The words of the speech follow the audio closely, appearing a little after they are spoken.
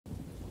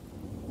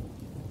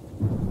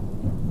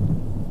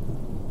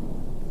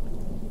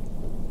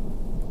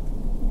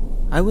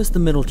I was the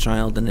middle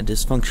child in a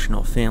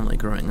dysfunctional family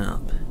growing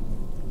up.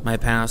 My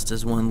past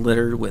is one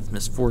littered with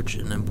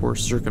misfortune and poor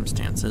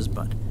circumstances,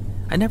 but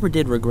I never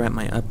did regret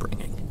my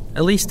upbringing,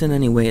 at least in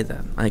any way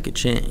that I could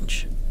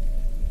change.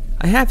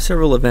 I have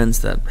several events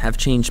that have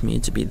changed me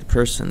to be the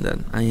person that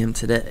I am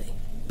today,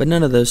 but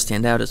none of those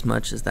stand out as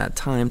much as that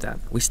time that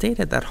we stayed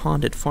at that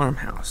haunted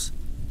farmhouse.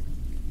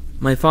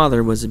 My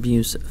father was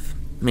abusive,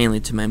 mainly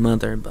to my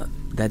mother, but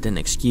that didn't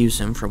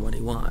excuse him for what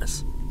he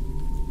was.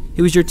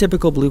 He was your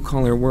typical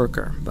blue-collar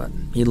worker, but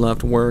he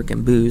loved work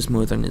and booze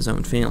more than his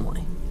own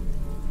family.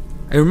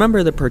 I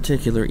remember the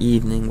particular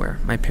evening where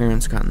my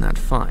parents got in that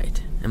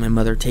fight, and my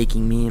mother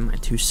taking me and my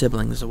two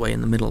siblings away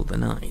in the middle of the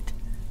night.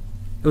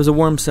 It was a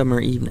warm summer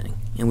evening,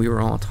 and we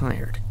were all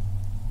tired.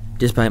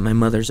 Despite my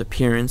mother's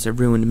appearance of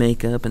ruined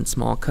makeup and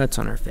small cuts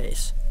on her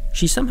face,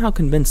 she somehow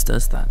convinced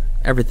us that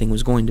everything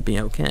was going to be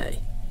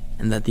okay,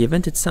 and that the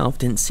event itself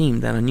didn't seem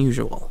that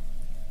unusual.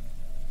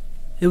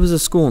 It was a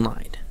school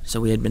night, so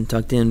we had been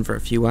tucked in for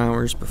a few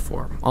hours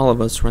before all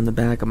of us were in the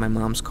back of my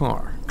mom's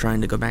car,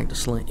 trying to go back to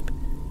sleep.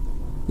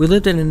 We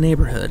lived in a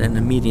neighborhood in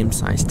a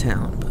medium-sized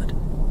town, but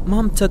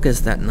Mom took us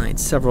that night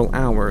several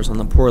hours on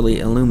the poorly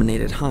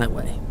illuminated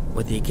highway,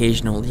 with the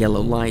occasional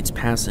yellow lights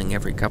passing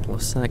every couple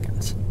of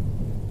seconds.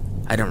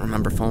 I don't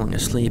remember falling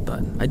asleep,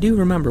 but I do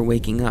remember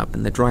waking up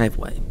in the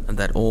driveway of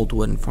that old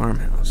wooden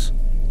farmhouse.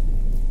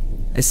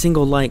 A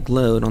single light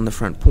glowed on the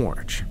front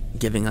porch,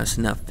 giving us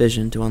enough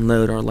vision to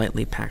unload our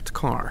lightly packed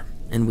car,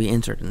 and we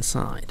entered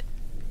inside.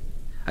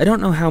 I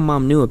don't know how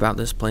Mom knew about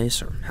this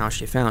place or how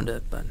she found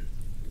it, but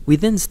we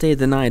then stayed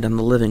the night on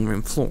the living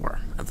room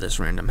floor of this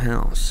random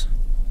house.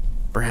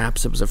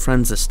 Perhaps it was a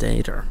friend's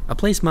estate or a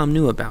place Mom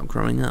knew about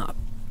growing up.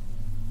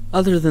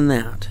 Other than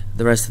that,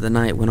 the rest of the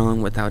night went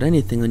on without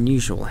anything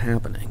unusual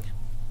happening.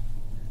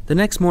 The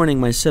next morning,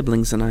 my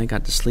siblings and I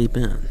got to sleep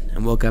in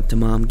and woke up to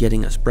Mom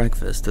getting us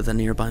breakfast at the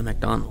nearby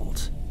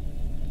McDonald's.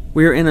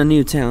 We were in a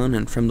new town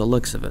and from the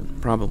looks of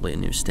it, probably a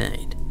new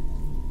state.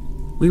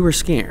 We were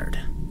scared.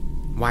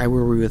 Why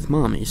were we with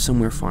Mommy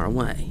somewhere far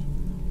away?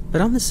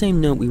 But on the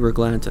same note, we were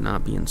glad to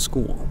not be in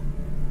school.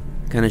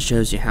 Kinda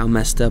shows you how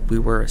messed up we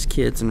were as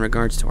kids in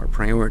regards to our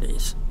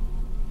priorities.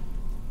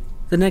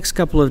 The next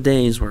couple of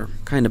days were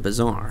kinda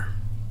bizarre.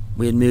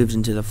 We had moved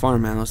into the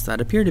farmhouse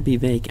that appeared to be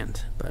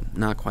vacant, but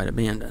not quite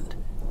abandoned.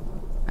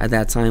 At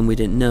that time we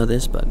didn't know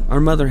this, but our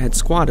mother had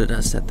squatted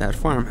us at that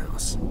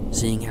farmhouse,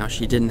 seeing how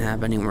she didn't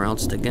have anywhere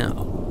else to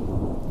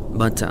go.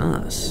 But to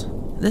us,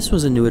 this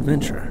was a new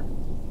adventure.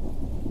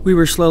 We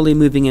were slowly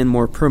moving in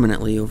more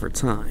permanently over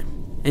time,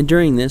 and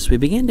during this we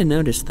began to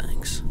notice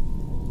things.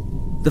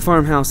 The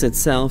farmhouse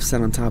itself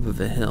sat on top of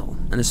a hill,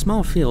 in a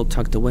small field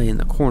tucked away in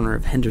the corner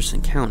of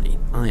Henderson County,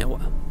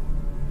 Iowa.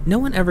 No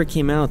one ever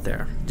came out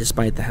there,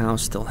 despite the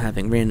house still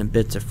having random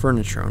bits of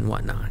furniture and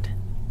whatnot.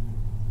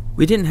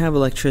 We didn't have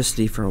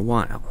electricity for a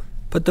while,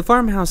 but the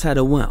farmhouse had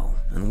a well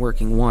and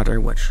working water,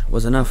 which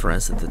was enough for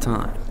us at the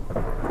time.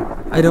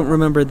 I don't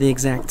remember the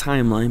exact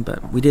timeline,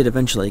 but we did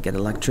eventually get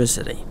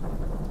electricity.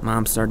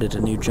 Mom started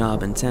a new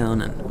job in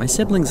town, and my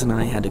siblings and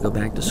I had to go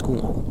back to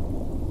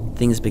school.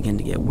 Things began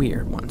to get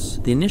weird once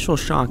the initial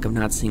shock of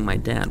not seeing my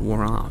dad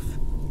wore off.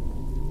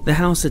 The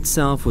house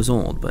itself was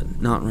old, but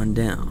not run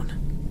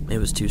down. It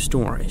was 2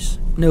 stories,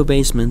 no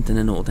basement, and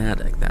an old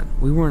attic that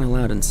we weren't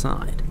allowed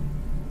inside.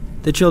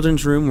 The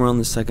children's room were on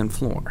the 2nd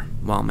floor,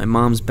 while my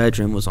mom's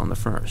bedroom was on the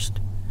 1st.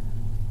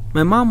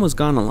 My mom was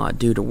gone a lot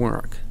due to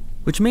work,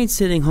 which made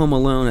sitting home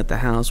alone at the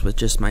house with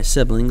just my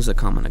siblings a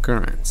common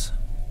occurrence.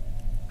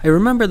 I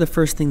remember the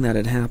first thing that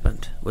had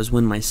happened was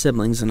when my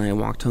siblings and I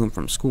walked home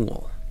from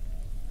school.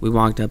 We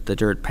walked up the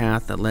dirt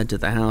path that led to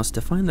the house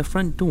to find the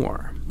front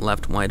door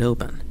left wide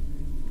open.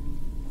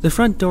 The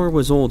front door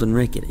was old and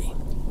rickety.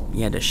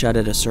 You had to shut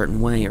it a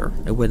certain way or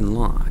it wouldn't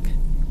lock.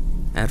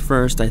 At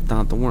first, I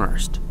thought the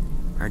worst.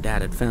 Our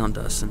dad had found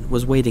us and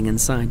was waiting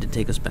inside to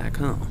take us back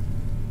home.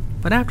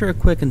 But after a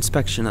quick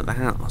inspection of the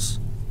house,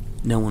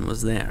 no one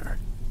was there.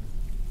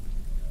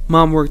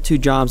 Mom worked 2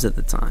 jobs at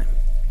the time.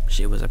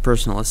 She was a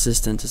personal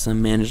assistant to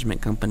some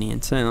management company in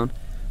town,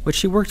 which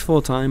she worked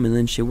full-time, and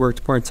then she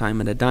worked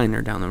part-time at a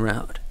diner down the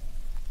road.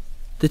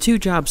 The 2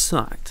 jobs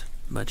sucked,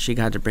 but she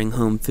got to bring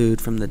home food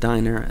from the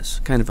diner as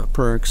kind of a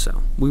perk,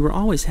 so we were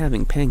always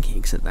having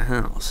pancakes at the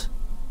house.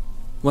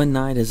 One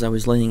night as I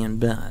was laying in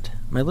bed,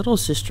 my little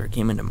sister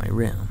came into my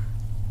room.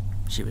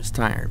 She was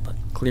tired, but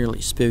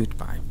clearly spooked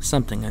by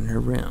something in her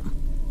room.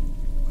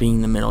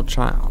 Being the middle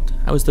child,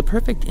 I was the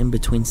perfect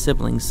in-between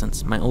sibling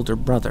since my older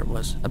brother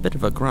was a bit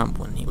of a grump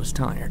when he was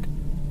tired.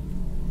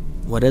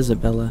 "What is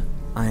it, Bella?"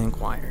 I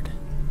inquired,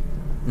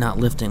 not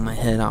lifting my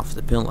head off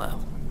the pillow.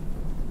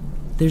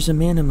 "There's a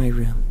man in my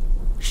room,"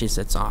 she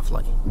said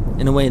softly,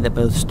 in a way that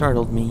both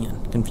startled me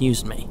and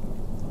confused me.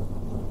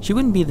 She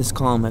wouldn't be this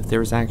calm if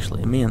there was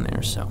actually a man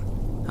there, so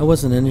I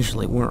wasn't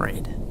initially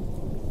worried.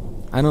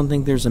 "I don't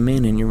think there's a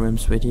man in your room,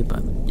 sweetie,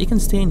 but you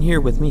can stay in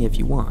here with me if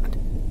you want."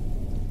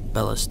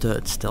 Bella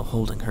stood, still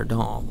holding her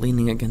doll,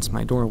 leaning against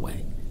my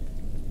doorway.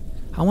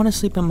 "I want to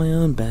sleep in my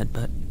own bed,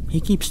 but he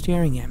keeps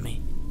staring at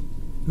me.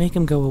 Make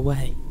him go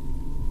away."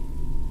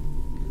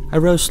 I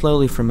rose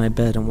slowly from my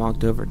bed and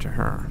walked over to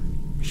her.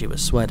 She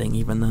was sweating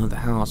even though the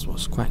house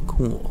was quite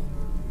cool.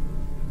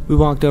 We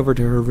walked over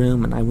to her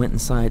room and I went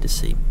inside to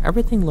see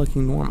everything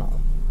looking normal.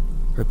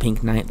 Her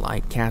pink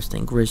nightlight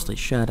casting grisly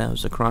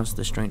shadows across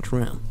the strange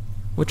room,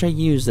 which I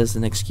used as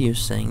an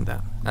excuse, saying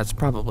that that's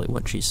probably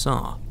what she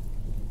saw.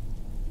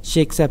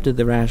 She accepted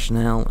the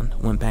rationale and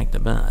went back to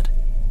bed.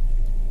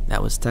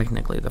 That was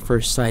technically the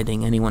first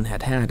sighting anyone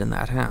had had in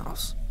that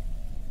house.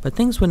 But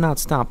things would not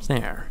stop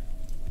there.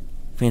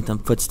 Phantom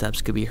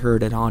footsteps could be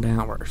heard at odd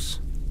hours.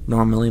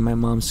 Normally, my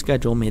mom's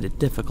schedule made it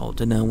difficult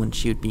to know when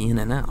she would be in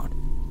and out,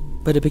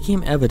 but it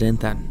became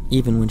evident that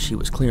even when she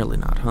was clearly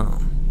not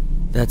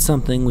home, that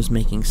something was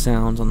making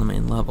sounds on the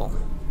main level.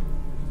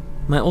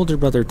 My older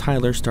brother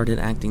Tyler started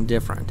acting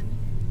different.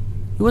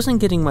 He wasn't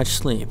getting much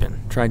sleep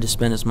and tried to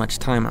spend as much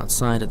time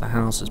outside of the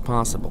house as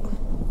possible.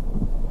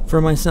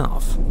 For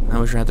myself, I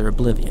was rather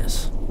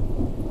oblivious.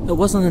 It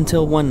wasn't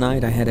until one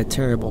night I had a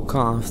terrible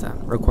cough that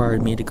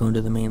required me to go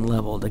to the main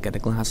level to get a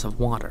glass of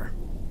water.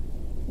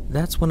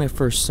 That's when I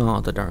first saw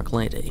the dark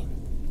lady.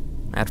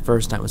 At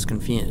first I was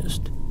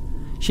confused.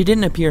 She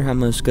didn't appear how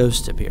most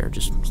ghosts appear,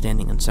 just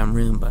standing in some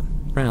room, but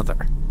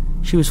rather,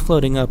 she was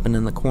floating up and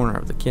in the corner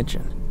of the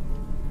kitchen.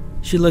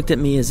 She looked at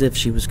me as if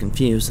she was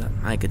confused that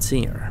I could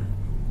see her.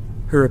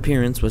 Her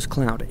appearance was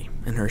cloudy,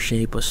 and her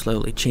shape was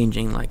slowly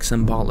changing like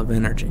some ball of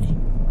energy.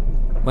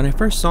 When I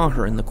first saw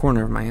her in the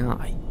corner of my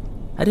eye,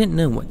 I didn't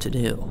know what to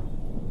do.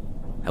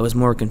 I was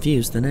more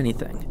confused than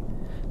anything,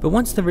 but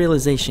once the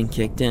realization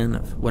kicked in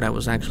of what I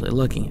was actually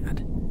looking at,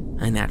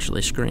 I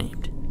naturally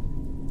screamed.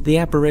 The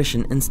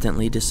apparition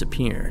instantly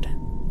disappeared.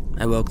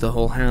 I woke the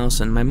whole house,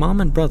 and my mom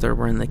and brother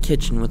were in the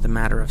kitchen within a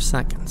matter of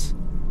seconds.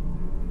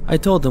 I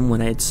told them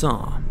what I had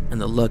saw,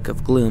 and the look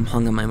of gloom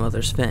hung on my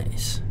mother's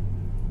face.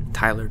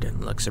 Tyler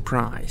didn't look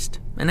surprised,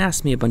 and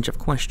asked me a bunch of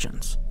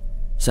questions,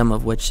 some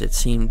of which it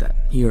seemed that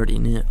he already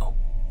knew.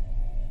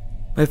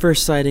 My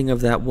first sighting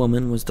of that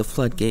woman was the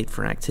floodgate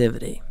for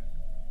activity.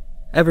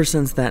 Ever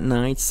since that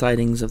night,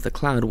 sightings of the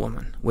Cloud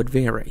Woman would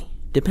vary,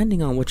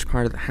 depending on which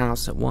part of the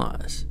house it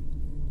was.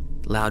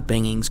 Loud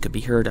bangings could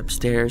be heard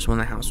upstairs when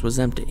the house was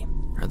empty,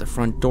 or the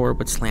front door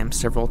would slam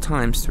several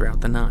times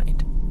throughout the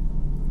night.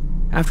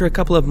 After a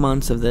couple of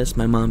months of this,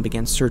 my mom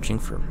began searching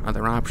for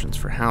other options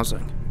for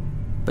housing,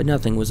 but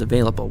nothing was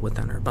available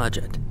within her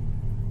budget.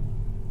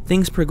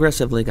 Things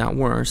progressively got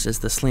worse as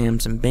the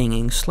slams and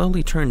banging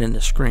slowly turned into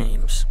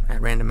screams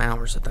at random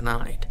hours of the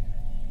night.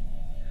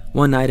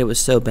 One night it was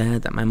so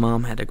bad that my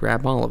mom had to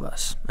grab all of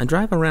us and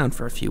drive around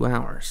for a few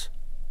hours.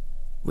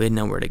 We had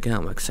nowhere to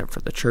go except for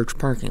the church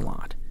parking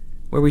lot,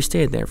 where we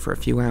stayed there for a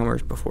few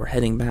hours before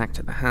heading back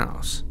to the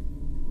house.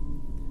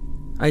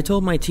 I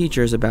told my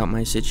teachers about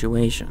my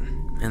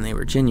situation, and they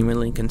were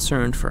genuinely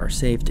concerned for our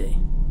safety.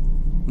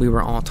 We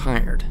were all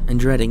tired and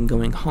dreading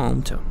going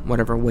home to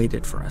whatever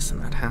waited for us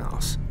in that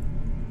house.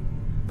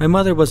 My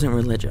mother wasn't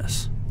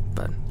religious,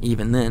 but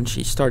even then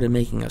she started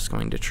making us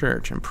going to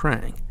church and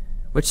praying,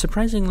 which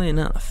surprisingly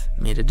enough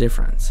made a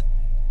difference.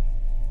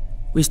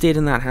 We stayed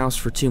in that house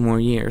for 2 more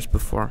years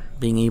before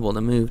being able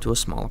to move to a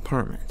small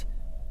apartment.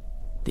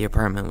 The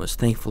apartment was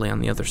thankfully on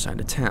the other side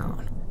of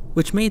town,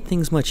 which made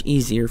things much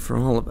easier for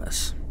all of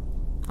us.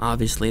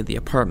 Obviously, the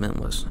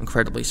apartment was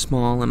incredibly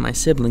small and my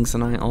siblings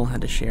and I all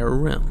had to share a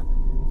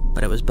room,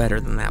 but it was better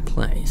than that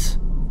place.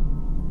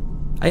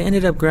 I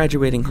ended up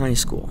graduating high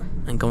school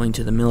and going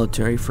to the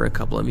military for a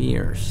couple of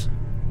years.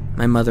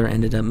 My mother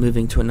ended up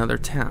moving to another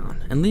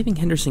town and leaving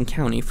Henderson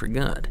County for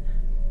good.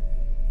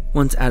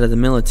 Once out of the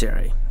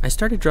military, I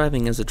started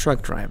driving as a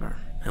truck driver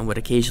and would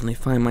occasionally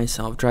find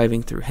myself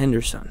driving through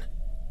Henderson,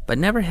 but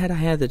never had I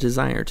had the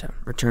desire to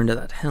return to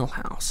that hell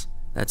house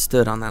that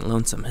stood on that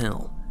lonesome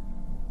hill.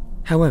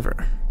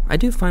 However, I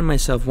do find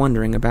myself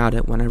wondering about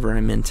it whenever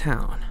I'm in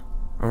town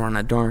or on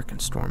a dark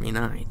and stormy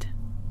night.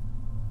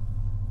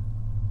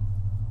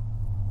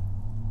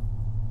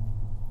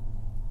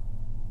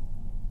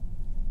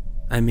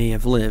 I may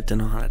have lived in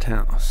a haunted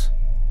house.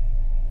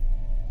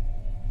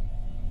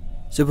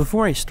 So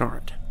before I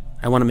start,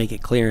 I want to make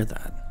it clear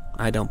that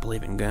I don't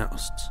believe in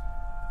ghosts.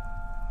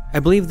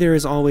 I believe there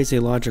is always a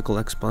logical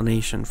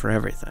explanation for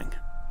everything,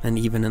 and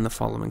even in the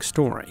following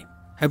story,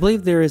 I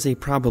believe there is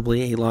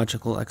probably a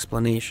logical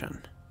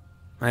explanation.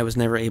 I was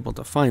never able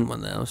to find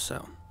one though,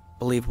 so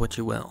believe what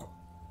you will.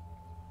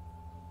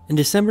 In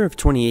December of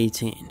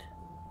 2018,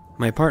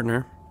 my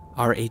partner,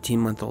 our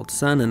 18-month-old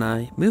son, and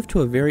I moved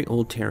to a very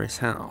old terrace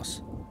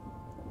house.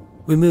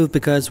 We moved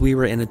because we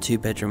were in a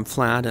 2-bedroom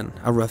flat in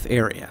a rough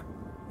area,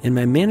 and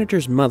my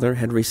manager's mother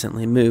had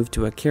recently moved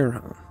to a care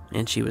home,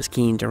 and she was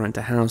keen to rent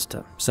a house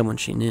to someone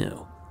she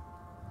knew.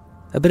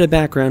 A bit of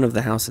background of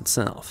the house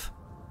itself.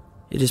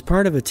 It is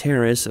part of a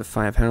terrace of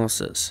 5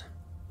 houses.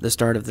 The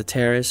start of the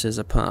terrace is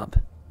a pub.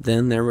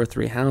 Then there were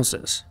 3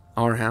 houses,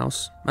 our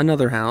house,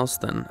 another house,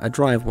 then a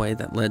driveway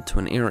that led to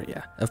an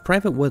area of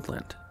private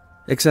woodland,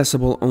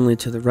 accessible only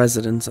to the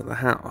residents of the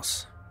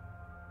house.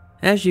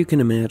 As you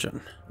can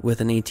imagine, with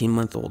an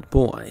 18-month-old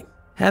boy,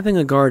 having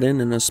a garden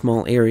in a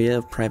small area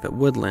of private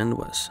woodland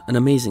was an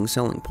amazing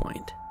selling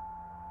point.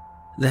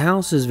 The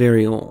house is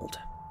very old.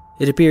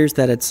 It appears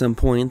that at some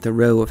point the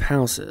row of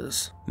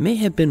houses may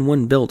have been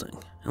one building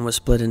and was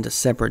split into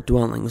separate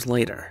dwellings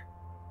later.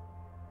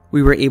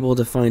 We were able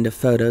to find a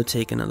photo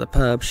taken of the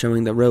pub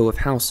showing the row of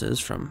houses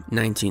from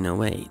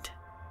 1908.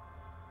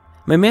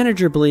 My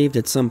manager believed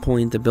at some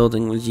point the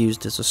building was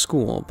used as a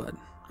school, but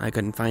I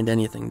couldn't find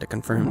anything to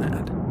confirm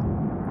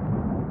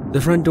that.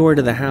 The front door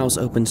to the house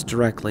opens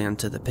directly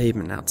onto the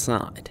pavement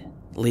outside,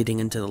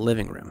 leading into the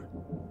living room.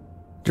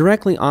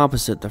 Directly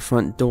opposite the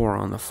front door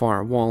on the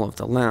far wall of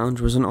the lounge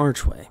was an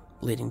archway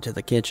leading to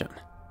the kitchen.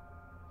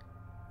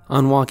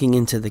 On walking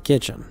into the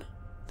kitchen,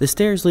 the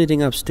stairs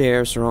leading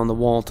upstairs are on the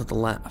wall to the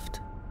left.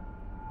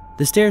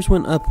 The stairs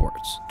went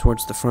upwards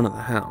towards the front of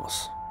the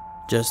house.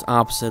 Just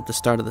opposite the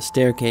start of the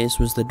staircase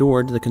was the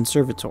door to the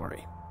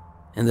conservatory,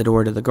 and the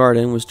door to the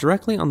garden was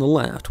directly on the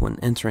left when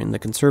entering the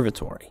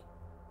conservatory.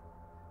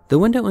 The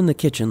window in the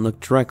kitchen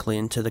looked directly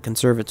into the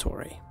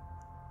conservatory.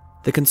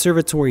 The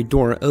conservatory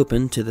door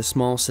opened to the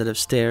small set of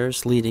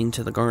stairs leading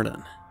to the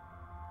garden.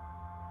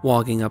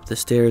 Walking up the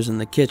stairs in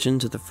the kitchen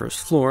to the first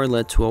floor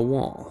led to a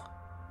wall.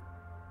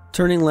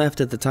 Turning left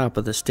at the top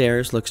of the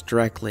stairs looks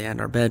directly at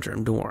our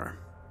bedroom door.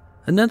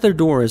 Another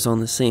door is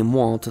on the same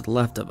wall to the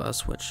left of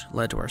us, which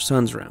led to our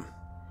son's room.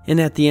 And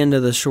at the end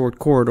of the short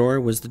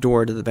corridor was the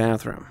door to the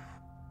bathroom.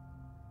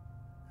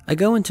 I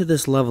go into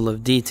this level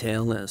of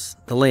detail as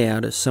the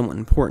layout is somewhat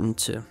important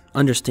to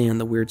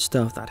understand the weird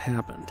stuff that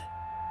happened.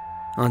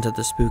 Onto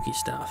the spooky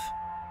stuff.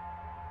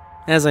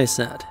 As I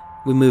said,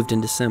 we moved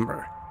in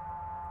December.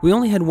 We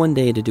only had one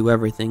day to do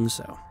everything,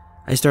 so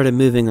I started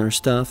moving our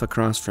stuff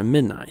across from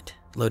midnight,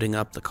 loading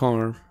up the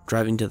car,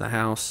 driving to the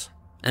house,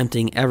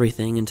 emptying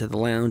everything into the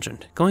lounge,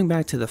 and going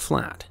back to the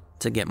flat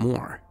to get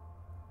more.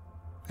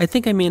 I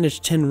think I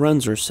managed 10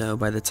 runs or so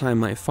by the time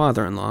my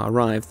father-in-law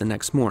arrived the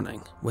next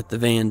morning with the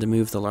van to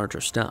move the larger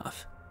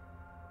stuff.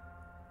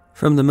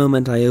 From the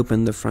moment I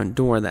opened the front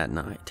door that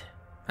night,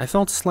 I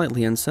felt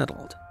slightly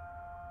unsettled.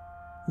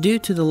 Due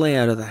to the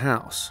layout of the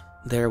house,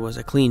 there was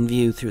a clean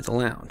view through the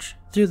lounge,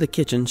 through the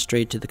kitchen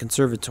straight to the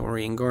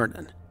conservatory and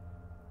garden.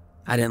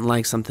 I didn't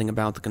like something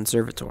about the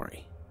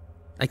conservatory.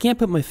 I can't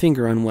put my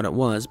finger on what it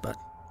was, but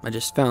I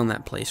just found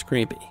that place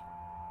creepy.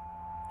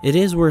 It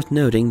is worth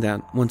noting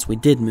that once we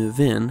did move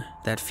in,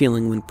 that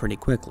feeling went pretty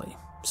quickly,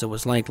 so it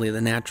was likely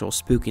the natural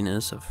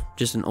spookiness of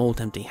just an old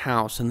empty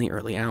house in the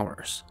early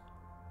hours.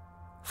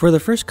 For the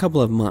first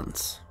couple of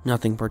months,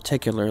 nothing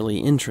particularly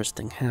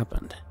interesting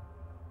happened.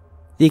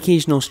 The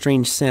occasional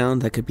strange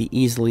sound that could be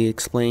easily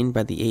explained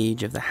by the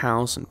age of the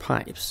house and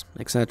pipes,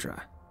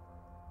 etc.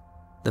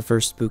 The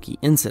first spooky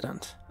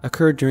incident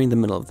occurred during the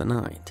middle of the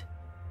night.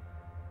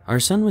 Our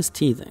son was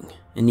teething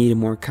and needed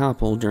more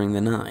copple during the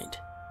night.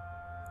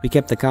 We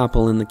kept the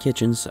copple in the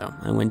kitchen, so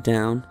I went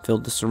down,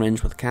 filled the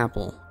syringe with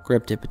copple,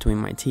 gripped it between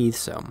my teeth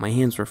so my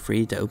hands were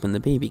free to open the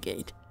baby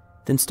gate,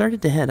 then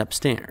started to head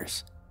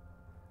upstairs.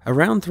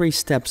 Around 3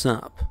 steps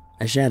up,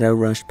 a shadow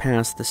rushed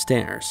past the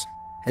stairs,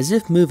 as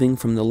if moving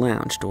from the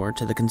lounge door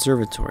to the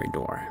conservatory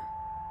door.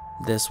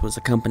 This was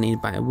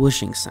accompanied by a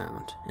whooshing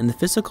sound and the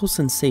physical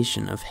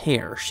sensation of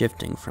hair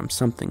shifting from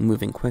something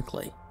moving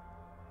quickly.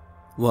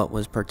 What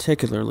was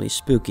particularly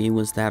spooky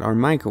was that our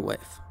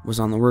microwave was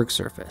on the work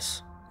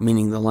surface,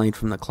 meaning the light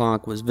from the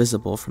clock was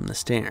visible from the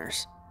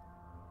stairs.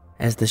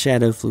 As the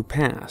shadow flew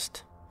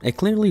past, it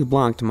clearly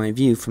blocked my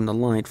view from the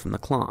light from the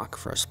clock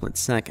for a split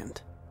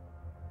second.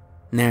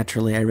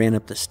 Naturally, I ran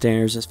up the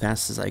stairs as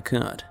fast as I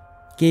could,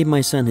 gave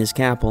my son his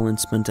copple, and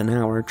spent an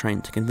hour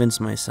trying to convince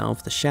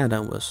myself the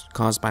shadow was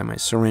caused by my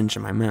syringe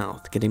in my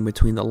mouth getting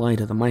between the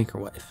light of the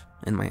microwave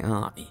and my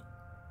eye.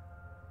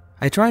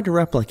 I tried to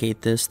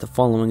replicate this the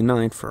following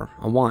night for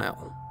a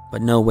while,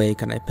 but no way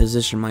could I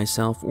position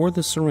myself or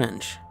the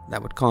syringe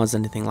that would cause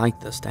anything like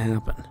this to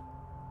happen.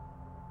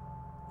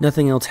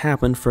 Nothing else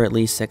happened for at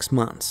least 6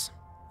 months.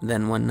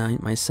 Then one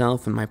night,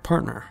 myself and my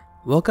partner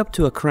woke up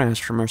to a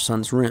crash from our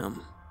son's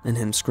room and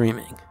him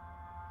screaming.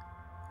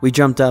 We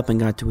jumped up and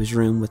got to his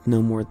room with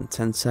no more than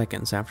 10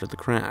 seconds after the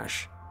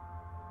crash.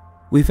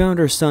 We found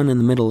our son in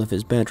the middle of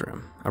his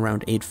bedroom,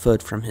 around 8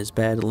 foot from his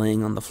bed,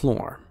 laying on the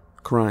floor,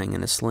 crying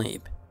in his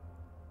sleep.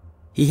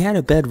 He had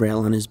a bed rail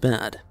on his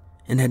bed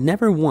and had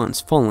never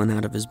once fallen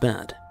out of his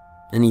bed,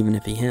 and even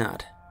if he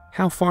had,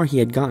 how far he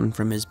had gotten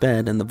from his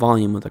bed and the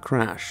volume of the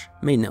crash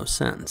made no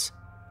sense.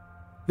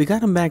 We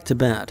got him back to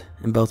bed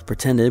and both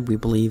pretended we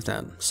believed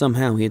that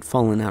somehow he had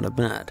fallen out of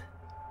bed.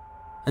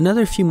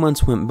 Another few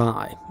months went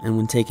by, and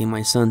when taking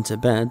my son to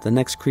bed, the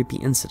next creepy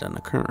incident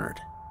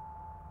occurred.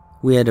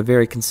 We had a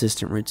very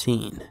consistent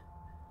routine.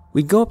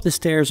 We'd go up the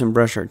stairs and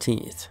brush our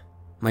teeth.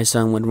 My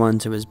son would run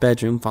to his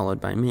bedroom,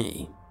 followed by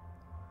me.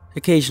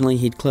 Occasionally,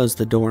 he'd close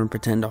the door and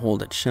pretend to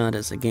hold it shut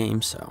as a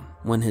game, so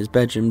when his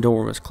bedroom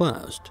door was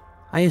closed,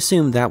 I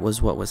assumed that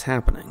was what was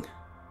happening.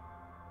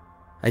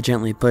 I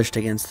gently pushed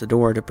against the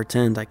door to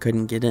pretend I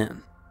couldn't get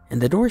in, and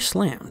the door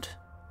slammed,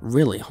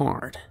 really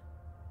hard.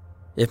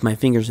 If my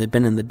fingers had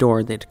been in the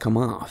door, they'd come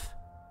off.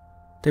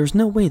 There was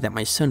no way that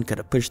my son could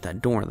have pushed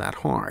that door that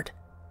hard.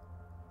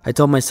 I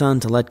told my son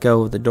to let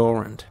go of the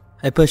door, and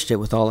I pushed it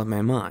with all of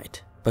my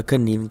might, but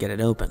couldn't even get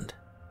it opened.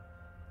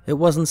 It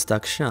wasn't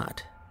stuck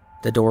shut.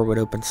 The door would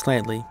open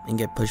slightly and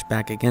get pushed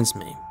back against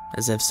me,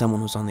 as if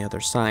someone was on the other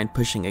side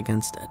pushing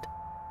against it.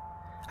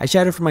 I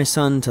shouted for my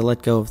son to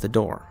let go of the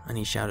door, and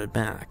he shouted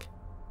back,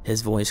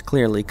 his voice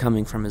clearly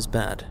coming from his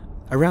bed,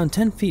 around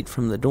 10 feet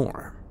from the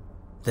door.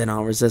 Then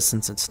all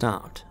resistance had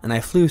stopped, and I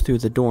flew through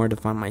the door to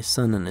find my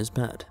son in his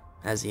bed,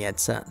 as he had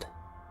said.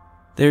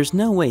 There's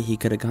no way he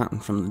could have gotten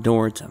from the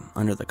door to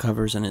under the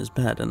covers in his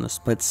bed in the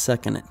split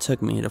second it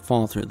took me to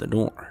fall through the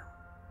door.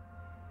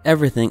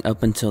 Everything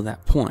up until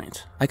that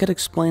point, I could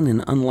explain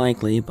in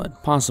unlikely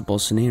but possible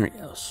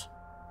scenarios.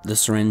 The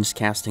syringe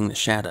casting the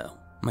shadow,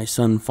 my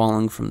son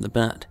falling from the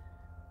bed,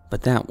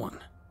 but that one,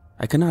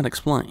 I could not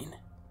explain.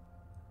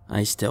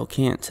 I still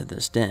can't to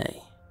this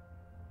day.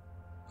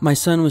 My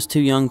son was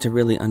too young to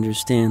really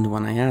understand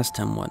when I asked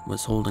him what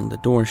was holding the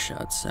door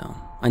shut, so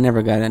I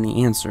never got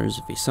any answers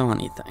if he saw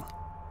anything.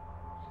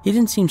 He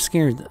didn't seem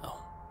scared though.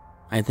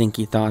 I think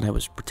he thought I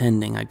was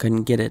pretending I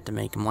couldn't get it to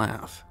make him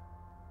laugh.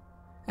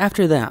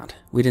 After that,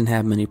 we didn't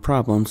have many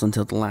problems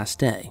until the last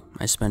day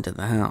I spent at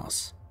the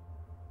house.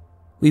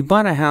 We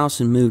bought a house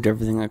and moved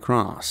everything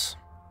across.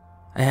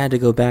 I had to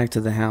go back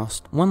to the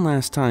house one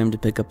last time to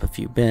pick up a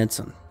few bits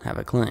and have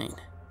it clean.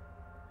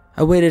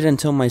 I waited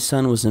until my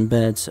son was in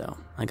bed, so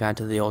I got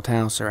to the old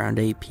house around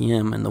 8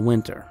 p.m. in the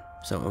winter,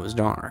 so it was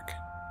dark.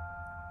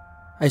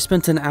 I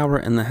spent an hour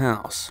in the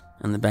house,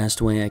 and the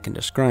best way I can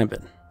describe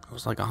it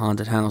was like a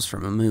haunted house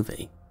from a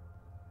movie.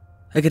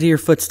 I could hear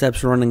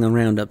footsteps running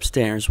around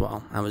upstairs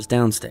while I was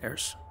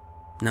downstairs,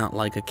 not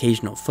like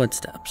occasional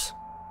footsteps.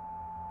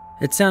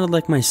 It sounded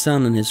like my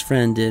son and his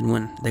friend did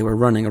when they were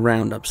running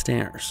around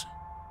upstairs.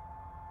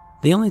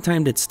 The only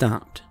time it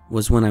stopped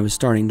was when I was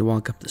starting to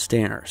walk up the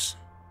stairs.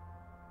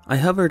 I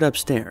hovered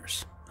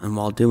upstairs, and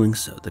while doing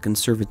so, the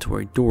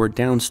conservatory door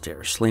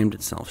downstairs slammed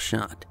itself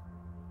shut.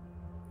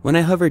 When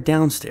I hovered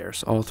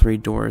downstairs, all 3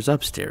 doors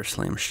upstairs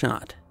slammed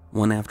shut,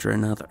 one after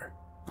another,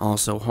 all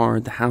so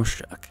hard the house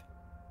shook.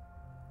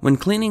 When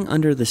cleaning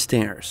under the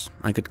stairs,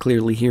 I could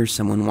clearly hear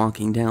someone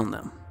walking down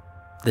them.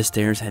 The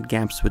stairs had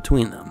gaps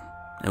between them.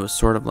 It was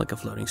sort of like a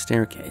floating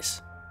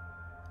staircase.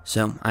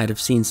 So I'd have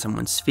seen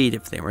someone's feet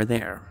if they were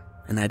there,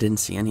 and I didn't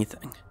see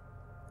anything.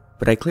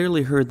 But I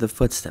clearly heard the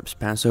footsteps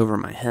pass over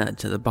my head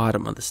to the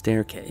bottom of the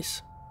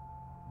staircase.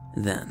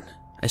 Then,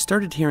 I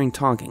started hearing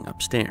talking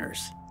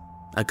upstairs.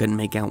 I couldn't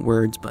make out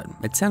words, but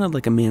it sounded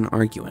like a man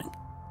arguing.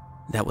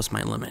 That was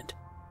my limit.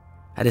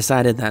 I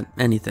decided that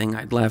anything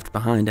I'd left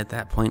behind at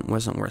that point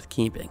wasn't worth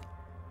keeping.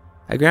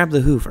 I grabbed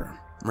the Hoover,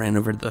 ran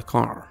over to the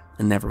car,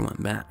 and never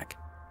went back.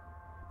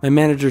 My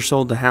manager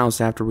sold the house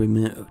after we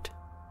moved.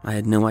 I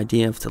had no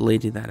idea if the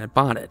lady that had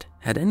bought it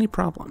had any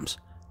problems,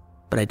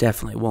 but I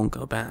definitely won't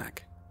go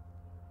back.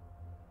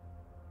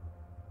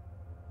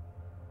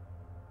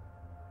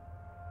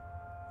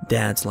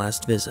 Dad's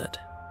last visit.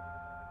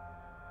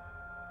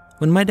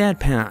 When my dad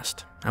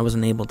passed, I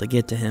wasn't able to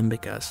get to him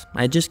because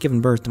I had just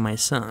given birth to my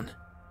son,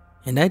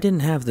 and I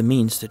didn't have the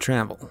means to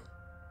travel.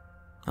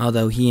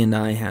 Although he and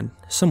I had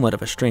somewhat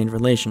of a strained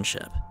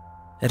relationship,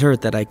 it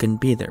hurt that I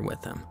couldn't be there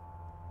with him.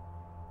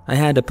 I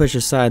had to push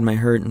aside my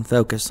hurt and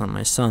focus on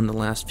my son the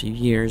last few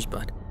years,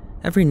 but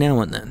every now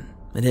and then,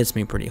 it hits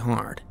me pretty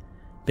hard,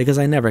 because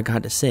I never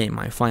got to say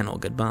my final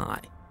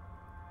goodbye.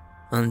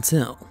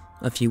 Until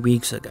a few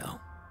weeks ago.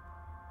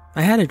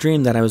 I had a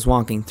dream that I was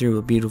walking through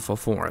a beautiful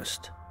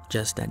forest,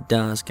 just at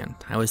dusk, and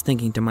I was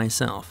thinking to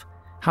myself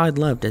how I'd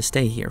love to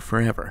stay here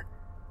forever.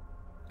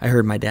 I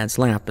heard my dad's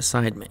laugh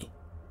beside me.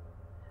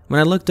 When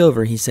I looked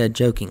over, he said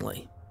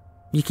jokingly,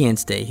 "You can't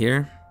stay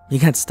here, you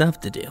got stuff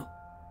to do."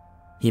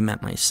 He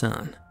meant my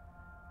son.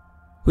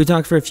 We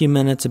talked for a few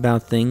minutes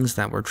about things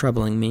that were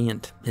troubling me,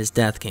 and his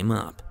death came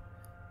up.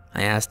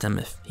 I asked him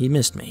if he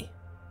missed me.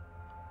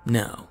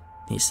 "No,"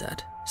 he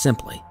said,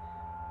 simply.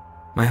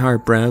 My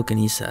heart broke, and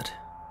he said,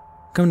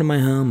 "Come to my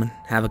home and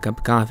have a cup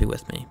of coffee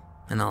with me,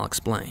 and I'll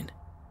explain."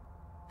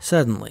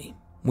 Suddenly,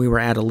 we were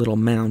at a little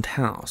mound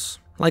house,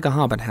 like a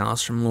hobbit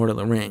house from Lord of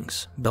the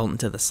Rings, built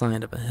into the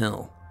side of a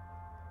hill.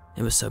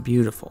 It was so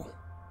beautiful.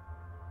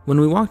 When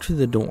we walked through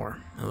the door,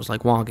 it was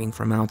like walking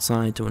from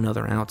outside to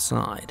another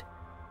outside.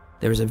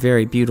 There was a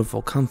very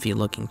beautiful,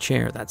 comfy-looking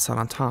chair that sat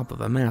on top of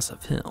a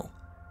massive hill.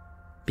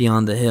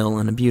 Beyond the hill,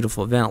 in a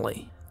beautiful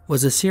valley,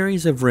 was a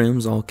series of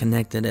rooms all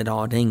connected at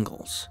odd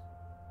angles,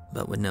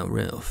 but with no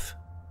roof.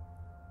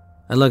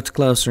 I looked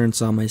closer and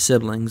saw my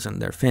siblings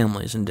and their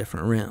families in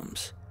different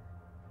rooms.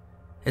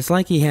 It's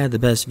like he had the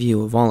best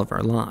view of all of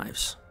our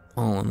lives,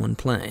 all in one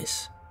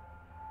place.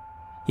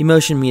 He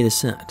motioned me to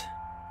sit.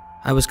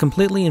 I was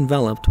completely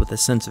enveloped with a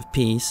sense of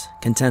peace,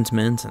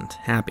 contentment, and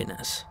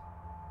happiness.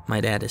 My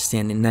dad is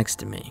standing next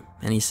to me,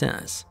 and he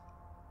says,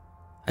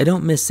 "I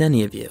don't miss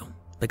any of you,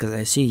 because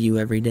I see you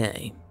every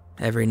day,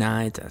 every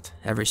night, at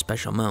every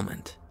special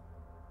moment.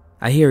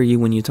 I hear you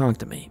when you talk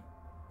to me.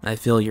 I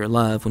feel your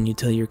love when you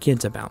tell your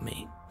kids about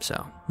me,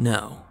 so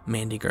no,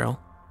 Mandy girl.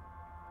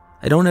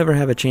 I don't ever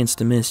have a chance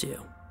to miss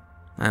you.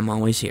 I'm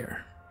always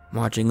here,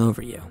 watching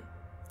over you,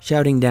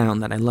 shouting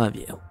down that I love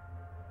you."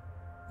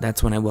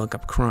 That's when I woke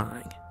up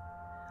crying.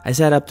 I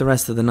sat up the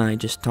rest of the night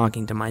just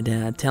talking to my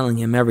dad, telling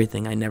him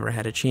everything I never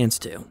had a chance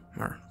to,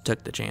 or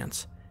took the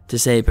chance, to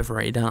say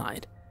before he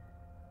died.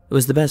 It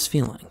was the best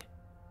feeling.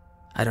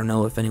 I don't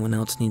know if anyone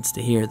else needs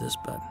to hear this,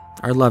 but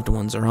our loved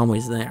ones are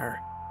always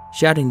there,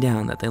 shouting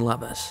down that they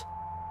love us,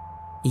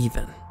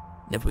 even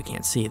if we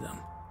can't see them.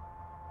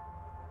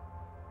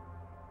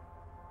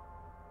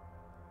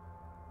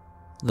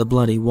 The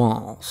Bloody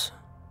Walls.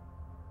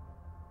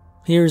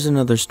 Here's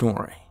another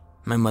story.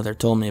 My mother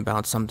told me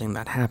about something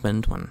that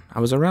happened when I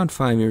was around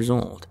 5 years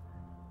old.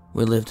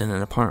 We lived in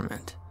an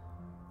apartment.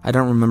 I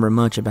don't remember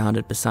much about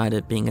it beside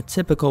it being a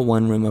typical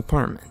one-room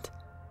apartment.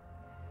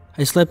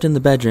 I slept in the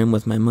bedroom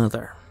with my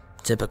mother.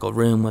 Typical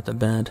room with a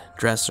bed,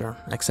 dresser,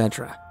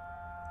 etc.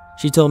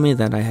 She told me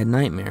that I had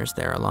nightmares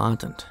there a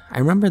lot, and I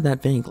remember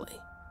that vaguely.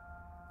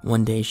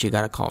 One day she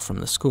got a call from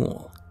the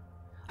school.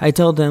 I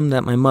told them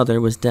that my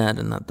mother was dead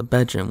and that the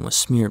bedroom was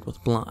smeared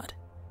with blood.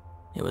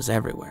 It was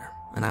everywhere,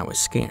 and I was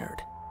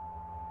scared.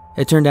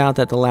 It turned out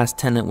that the last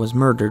tenant was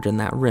murdered in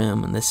that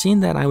room, and the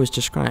scene that I was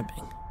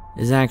describing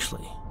is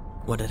actually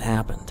what had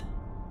happened.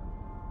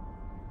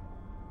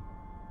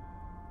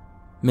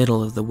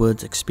 Middle of the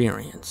woods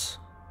experience.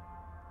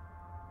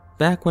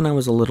 Back when I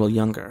was a little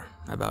younger,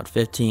 about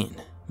 15,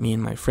 me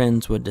and my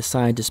friends would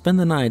decide to spend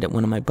the night at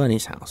one of my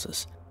buddies'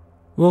 houses.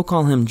 We'll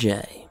call him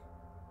Jay.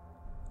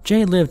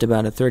 Jay lived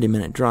about a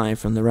 30-minute drive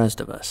from the rest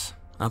of us,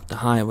 up the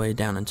highway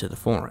down into the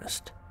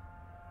forest.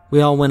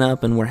 We all went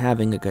up and were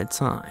having a good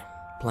time,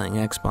 playing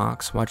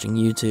Xbox, watching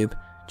YouTube,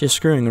 just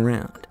screwing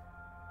around.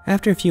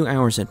 After a few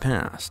hours had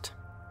passed,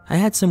 I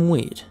had some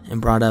weed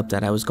and brought up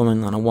that I was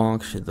going on a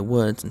walk through the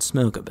woods and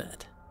smoke a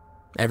bit.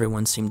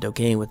 Everyone seemed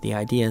okay with the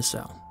idea,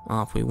 so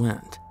off we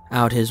went,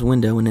 out his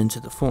window and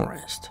into the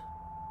forest.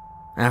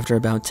 After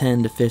about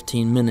 10 to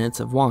 15 minutes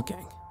of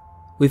walking,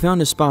 we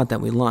found a spot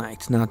that we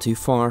liked not too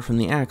far from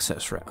the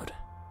access road,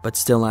 but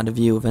still out of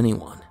view of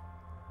anyone.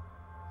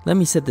 Let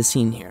me set the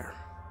scene here.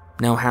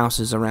 No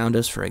houses around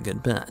us for a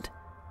good bit.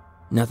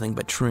 Nothing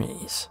but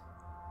trees.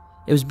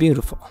 It was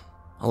beautiful.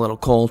 A little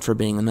cold for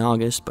being in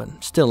August,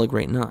 but still a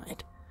great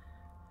night.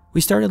 We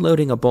started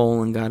loading a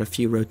bowl and got a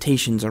few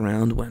rotations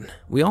around when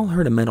we all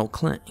heard a metal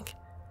clank.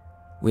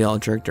 We all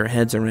jerked our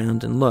heads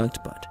around and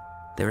looked, but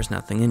there was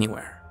nothing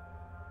anywhere.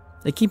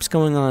 It keeps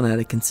going on at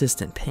a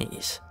consistent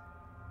pace.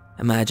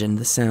 Imagine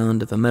the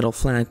sound of a metal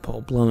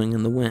flagpole blowing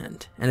in the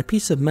wind, and a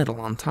piece of metal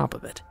on top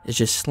of it is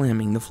just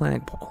slamming the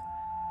flagpole.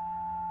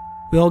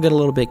 We all get a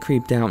little bit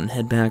creeped out and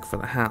head back for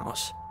the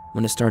house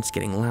when it starts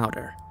getting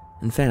louder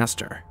and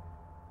faster,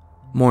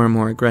 more and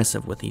more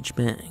aggressive with each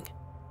bang.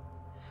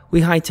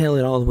 We hightail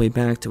it all the way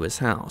back to his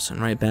house and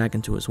right back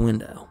into his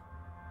window.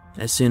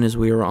 As soon as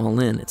we were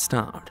all in, it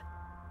stopped.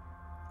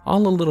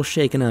 All a little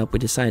shaken up, we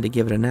decided to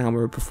give it an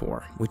hour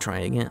before we try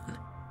again.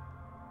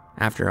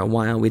 After a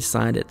while, we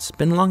decide it's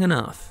been long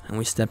enough, and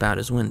we step out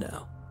his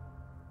window.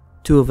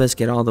 Two of us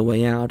get all the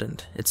way out,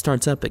 and it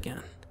starts up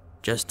again,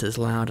 just as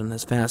loud and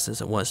as fast as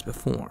it was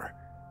before.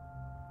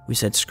 We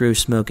said screw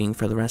smoking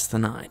for the rest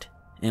of the night,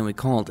 and we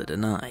called it a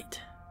night.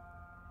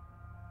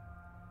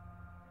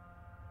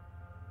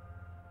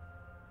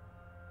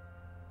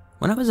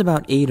 When I was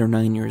about 8 or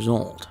 9 years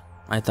old,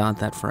 I thought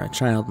that for a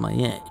child my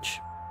age,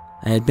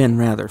 I had been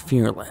rather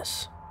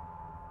fearless.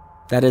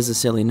 That is a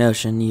silly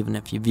notion, even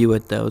if you view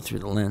it though through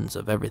the lens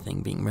of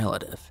everything being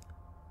relative.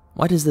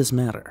 Why does this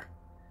matter?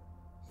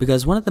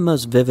 Because one of the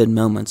most vivid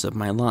moments of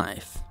my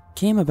life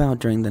came about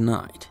during the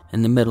night,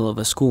 in the middle of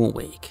a school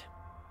week.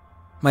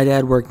 My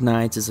dad worked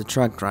nights as a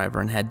truck driver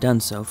and had done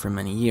so for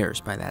many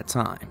years by that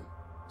time,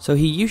 so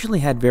he usually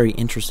had very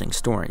interesting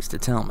stories to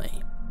tell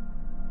me.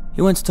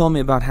 He once told me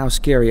about how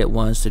scary it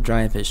was to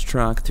drive his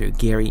truck through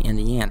Gary,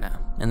 Indiana,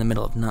 in the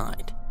middle of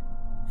night,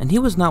 and he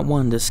was not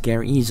one to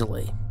scare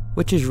easily,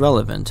 which is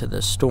relevant to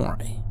this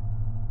story.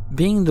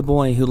 Being the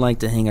boy who liked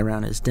to hang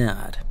around his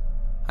dad,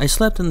 I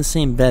slept in the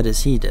same bed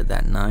as he did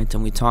that night,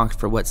 and we talked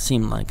for what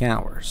seemed like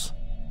hours.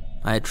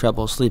 I had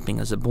trouble sleeping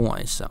as a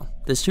boy, so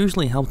this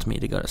usually helped me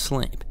to go to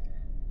sleep.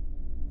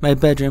 My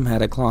bedroom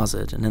had a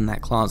closet, and in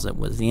that closet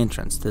was the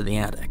entrance to the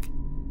attic.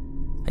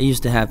 I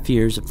used to have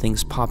fears of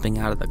things popping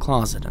out of the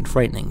closet and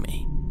frightening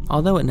me,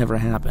 although it never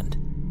happened.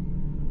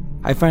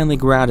 I finally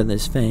grew out of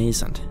this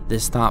phase, and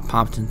this thought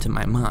popped into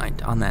my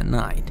mind on that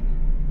night,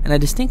 and I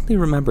distinctly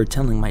remember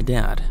telling my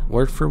dad,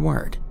 word for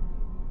word,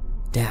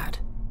 "Dad,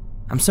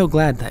 I'm so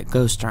glad that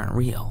ghosts aren't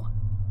real."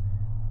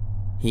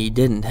 He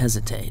didn't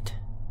hesitate.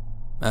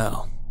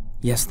 "Oh,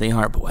 yes they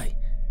are, boy,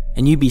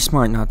 and you'd be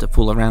smart not to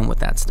fool around with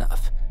that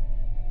stuff."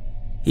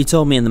 He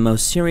told me in the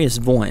most serious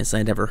voice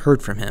I'd ever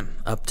heard from him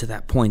up to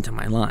that point in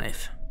my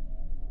life.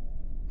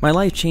 My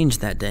life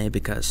changed that day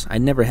because I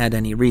never had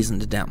any reason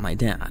to doubt my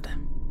dad.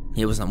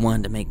 He wasn't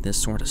one to make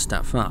this sort of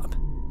stuff up.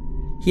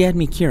 He had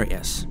me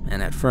curious,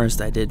 and at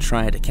first I did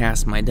try to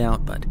cast my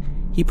doubt, but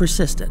he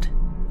persisted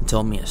and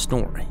told me a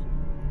story.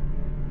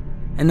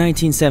 In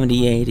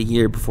 1978, a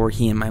year before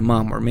he and my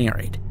mom were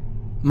married,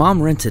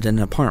 Mom rented an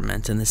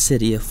apartment in the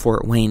city of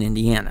Fort Wayne,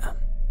 Indiana.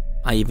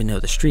 I even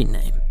know the street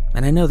name,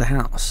 and I know the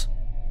house.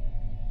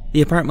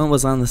 The apartment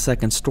was on the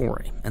second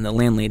story, and the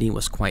landlady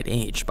was quite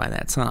aged by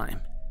that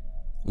time,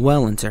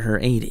 well into her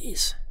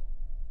 80s.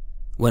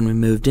 When we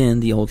moved in,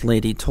 the old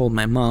lady told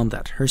my mom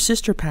that her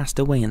sister passed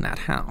away in that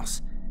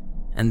house,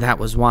 and that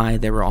was why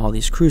there were all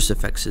these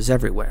crucifixes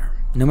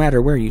everywhere, no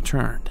matter where you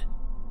turned.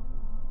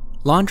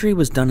 Laundry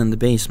was done in the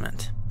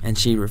basement, and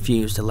she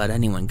refused to let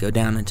anyone go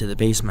down into the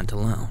basement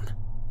alone.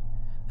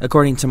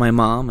 According to my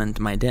mom and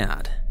my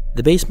dad,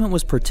 the basement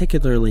was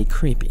particularly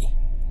creepy,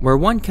 where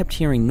one kept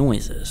hearing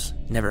noises,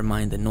 never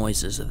mind the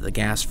noises of the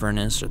gas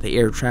furnace or the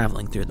air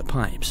traveling through the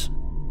pipes.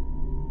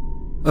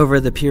 Over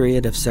the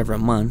period of several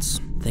months,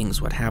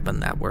 things would happen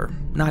that were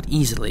not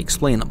easily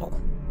explainable.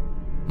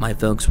 My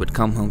folks would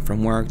come home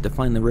from work to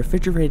find the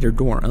refrigerator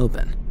door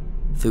open,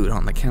 food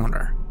on the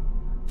counter,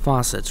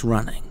 faucets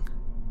running,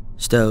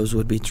 stoves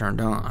would be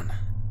turned on.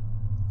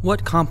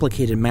 What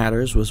complicated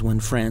matters was when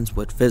friends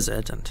would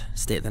visit and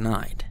stay the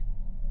night.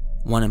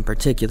 One in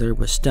particular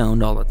was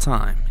stoned all the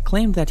time,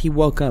 claimed that he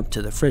woke up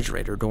to the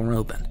refrigerator door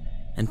open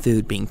and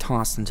food being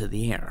tossed into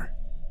the air.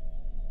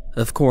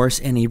 Of course,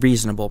 any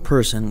reasonable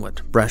person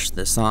would brush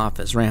this off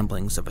as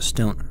ramblings of a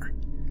stoner,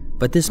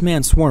 but this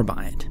man swore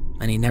by it,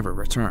 and he never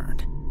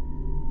returned.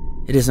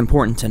 It is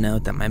important to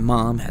note that my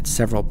mom had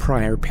several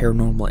prior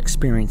paranormal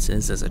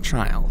experiences as a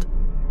child,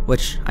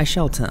 which I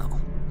shall tell,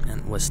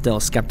 and was still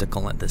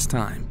skeptical at this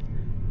time.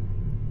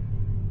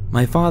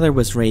 My father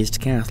was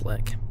raised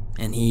Catholic,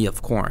 and he,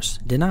 of course,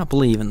 did not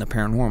believe in the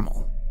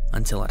paranormal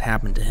until it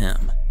happened to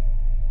him.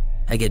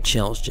 I get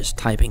chills just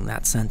typing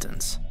that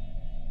sentence.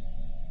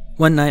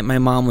 One night, my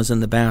mom was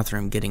in the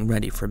bathroom getting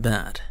ready for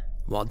bed,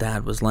 while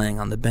Dad was laying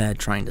on the bed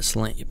trying to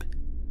sleep.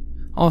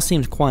 All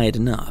seemed quiet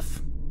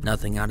enough,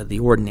 nothing out of the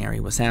ordinary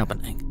was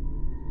happening.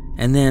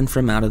 And then,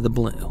 from out of the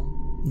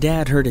blue,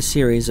 Dad heard a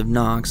series of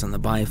knocks on the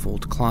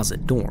bifold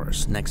closet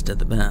doors next to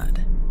the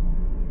bed.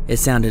 It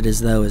sounded as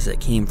though it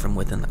came from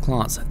within the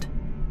closet,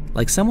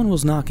 like someone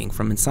was knocking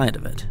from inside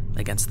of it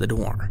against the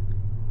door.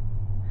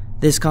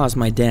 This caused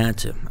my dad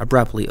to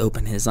abruptly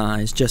open his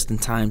eyes just in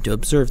time to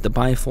observe the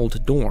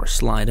bifold door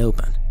slide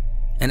open,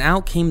 and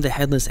out came the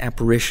headless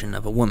apparition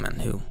of a woman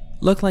who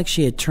looked like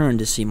she had turned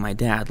to see my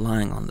dad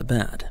lying on the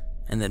bed,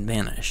 and then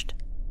vanished.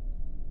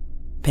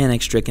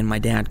 Panic-stricken, my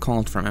dad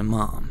called for my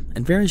mom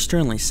and very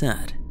sternly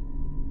said,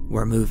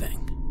 "We're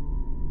moving."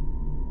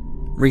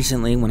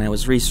 Recently, when I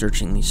was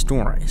researching these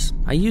stories,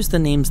 I used the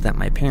names that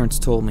my parents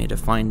told me to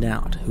find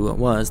out who it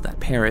was that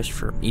perished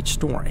for each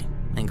story,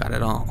 and got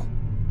it all.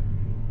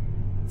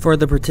 For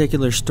the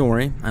particular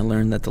story, I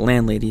learned that the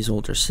landlady's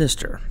older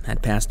sister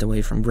had passed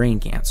away from brain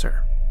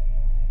cancer.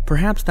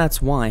 Perhaps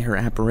that's why her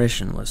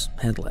apparition was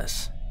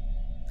headless.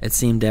 It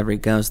seemed every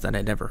ghost that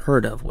I'd ever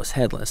heard of was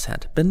headless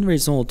had been the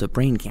result of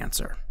brain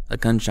cancer, a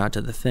gunshot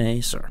to the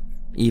face, or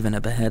even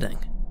a beheading.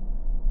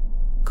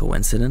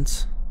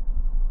 Coincidence?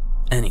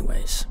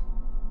 Anyways,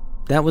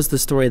 that was the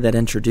story that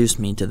introduced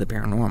me to the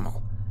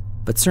paranormal,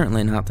 but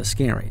certainly not the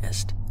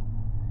scariest.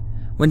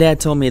 When Dad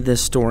told me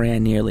this story, I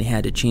nearly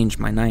had to change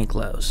my night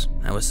clothes.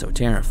 I was so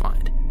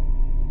terrified.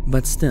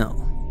 But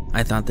still,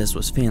 I thought this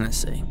was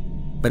fantasy,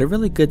 but a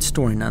really good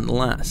story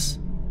nonetheless.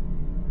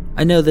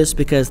 I know this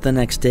because the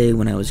next day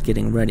when I was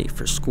getting ready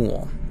for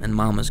school and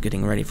Mom was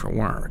getting ready for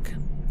work,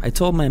 I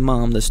told my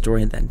mom the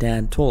story that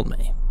Dad told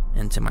me,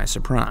 and to my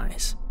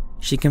surprise,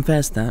 she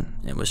confessed that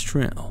it was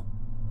true.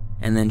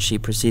 And then she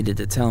proceeded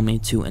to tell me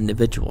 2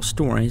 individual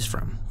stories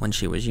from when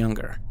she was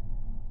younger.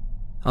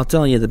 I'll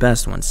tell you the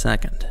best one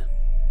second.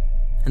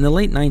 In the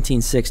late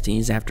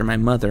 1960s, after my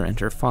mother and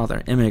her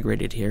father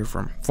immigrated here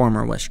from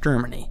former West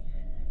Germany,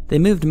 they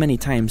moved many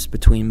times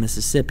between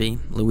Mississippi,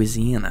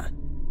 Louisiana,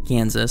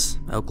 Kansas,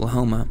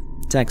 Oklahoma,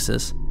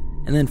 Texas,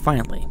 and then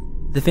finally,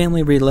 the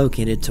family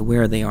relocated to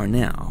where they are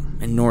now,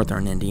 in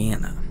northern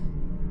Indiana.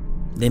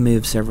 They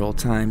moved several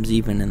times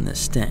even in this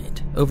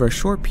state, over a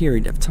short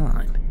period of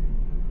time.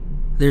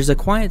 There's a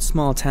quiet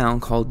small town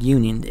called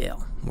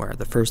Uniondale, where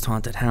the first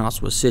haunted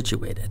house was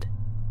situated.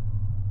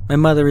 My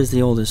mother is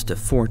the oldest of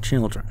 4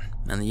 children,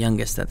 and the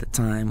youngest at the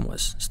time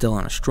was still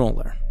on a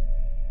stroller.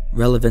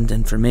 Relevant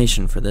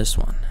information for this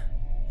one.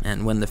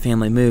 And when the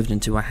family moved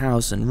into a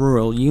house in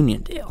rural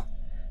Uniondale,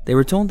 they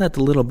were told that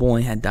the little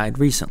boy had died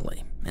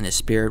recently, and his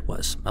spirit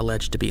was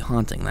alleged to be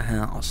haunting the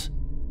house.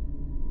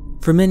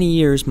 For many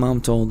years,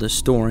 Mom told this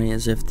story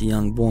as if the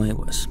young boy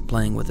was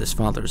playing with his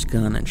father's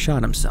gun and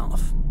shot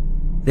himself.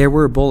 There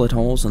were bullet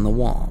holes in the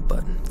wall,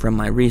 but from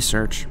my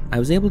research, I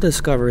was able to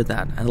discover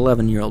that an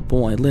 11-year-old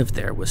boy lived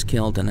there was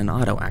killed in an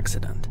auto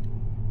accident.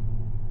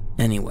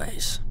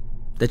 Anyways,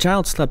 the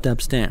child slept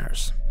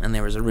upstairs, and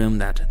there was a room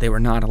that they were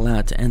not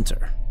allowed to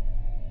enter.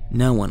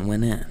 No one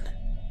went in.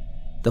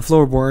 The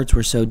floorboards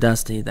were so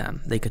dusty that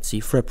they could see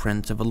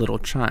footprints of a little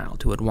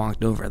child who had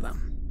walked over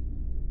them.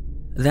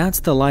 That's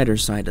the lighter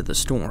side of the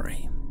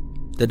story.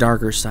 The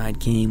darker side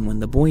came when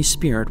the boy's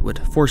spirit would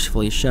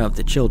forcefully shove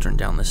the children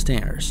down the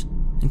stairs,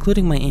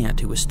 including my aunt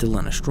who was still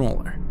in a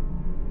stroller.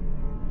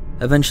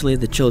 Eventually,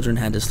 the children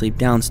had to sleep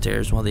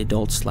downstairs while the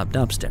adults slept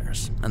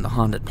upstairs, in the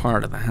haunted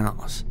part of the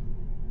house.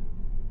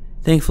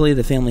 Thankfully,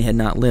 the family had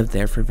not lived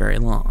there for very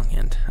long,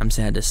 and I'm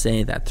sad to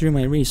say that through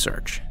my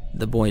research,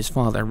 the boy's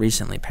father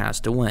recently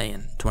passed away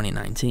in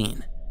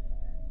 2019.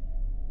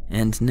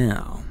 And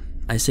now,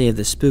 I save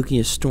the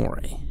spookiest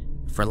story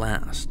for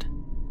last.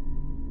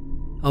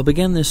 I'll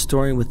begin this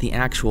story with the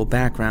actual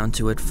background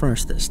to it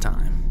first this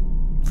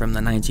time. From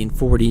the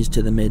 1940s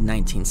to the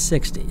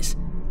mid-1960s,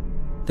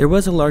 there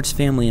was a large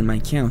family in my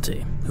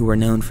county who were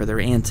known for their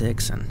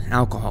antics and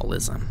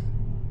alcoholism.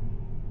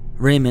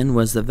 Raymond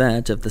was the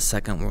vet of the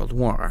Second World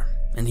War,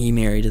 and he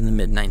married in the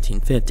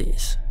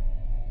mid-1950s.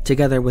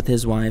 Together with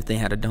his wife, they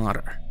had a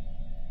daughter.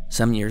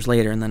 Some years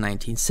later in the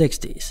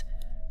 1960s,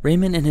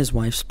 Raymond and his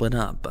wife split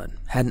up, but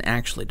hadn't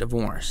actually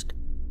divorced.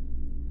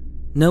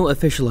 No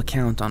official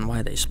account on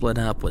why they split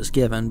up was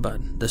given,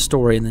 but the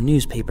story in the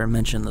newspaper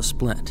mentioned the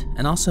split,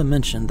 and also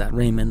mentioned that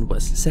Raymond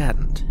was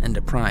saddened and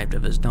deprived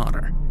of his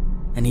daughter,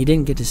 and he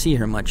didn't get to see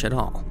her much at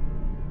all.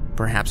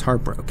 Perhaps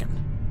heartbroken.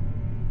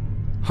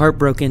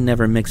 Heartbroken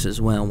never mixes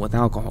well with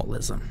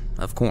alcoholism,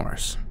 of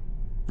course.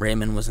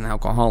 Raymond was an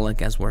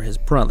alcoholic, as were his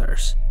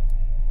brothers.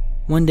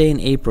 One day in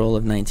April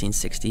of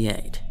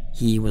 1968,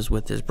 he was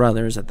with his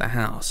brothers at the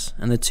house,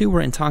 and the two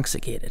were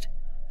intoxicated,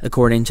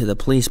 according to the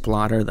police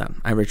blotter that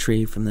I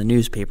retrieved from the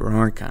newspaper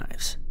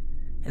archives.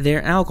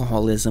 Their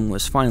alcoholism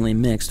was finally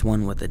mixed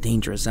one with a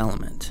dangerous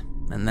element,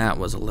 and that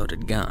was a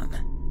loaded gun.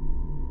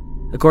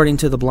 According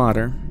to the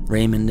blotter,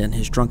 Raymond in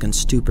his drunken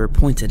stupor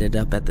pointed it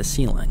up at the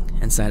ceiling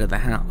inside of the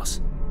house,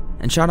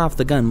 and shot off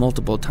the gun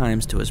multiple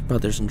times to his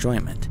brother's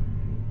enjoyment.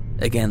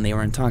 Again, they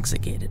were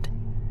intoxicated.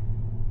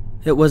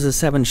 It was a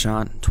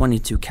 7-shot,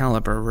 .22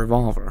 caliber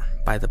revolver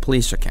by the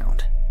police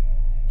account,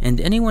 and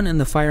anyone in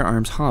the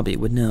firearms hobby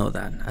would know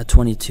that a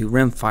 .22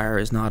 rimfire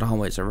is not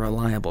always a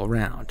reliable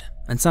round,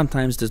 and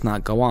sometimes does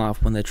not go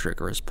off when the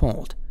trigger is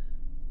pulled.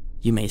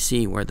 You may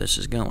see where this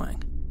is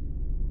going.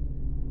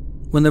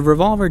 When the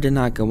revolver did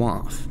not go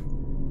off,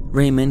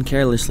 Raymond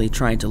carelessly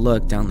tried to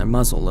look down the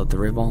muzzle of the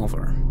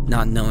revolver,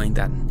 not knowing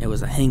that it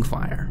was a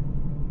hangfire.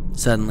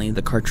 Suddenly,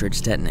 the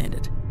cartridge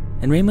detonated,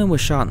 and Raymond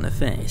was shot in the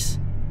face.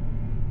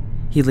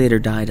 He later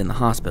died in the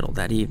hospital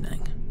that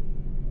evening.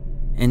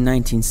 In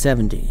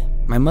 1970,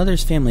 my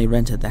mother's family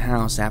rented the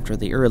house after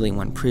the early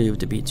one proved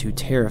to be too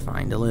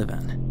terrifying to live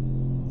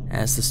in.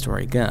 As the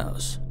story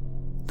goes,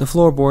 the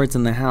floorboards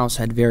in the house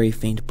had very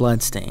faint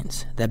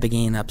bloodstains that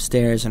began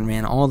upstairs and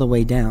ran all the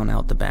way down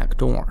out the back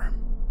door.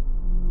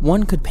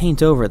 One could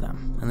paint over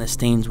them, and the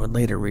stains would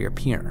later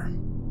reappear.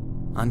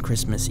 On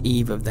Christmas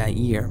Eve of that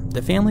year,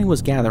 the family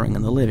was gathering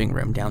in the living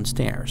room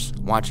downstairs,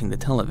 watching the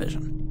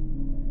television.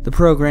 The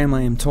program,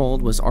 I am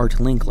told, was Art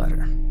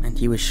Linkletter, and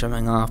he was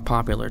showing off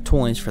popular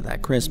toys for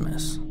that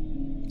Christmas.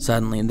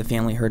 Suddenly, the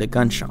family heard a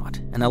gunshot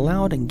and a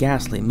loud and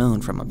ghastly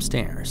moan from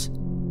upstairs.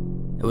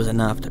 It was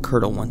enough to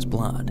curdle one's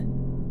blood.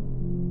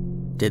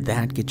 Did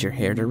that get your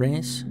hair to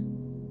raise?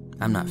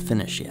 I'm not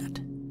finished yet.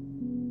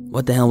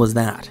 What the hell was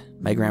that?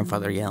 My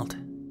grandfather yelled.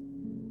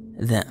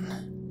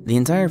 Then, the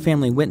entire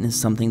family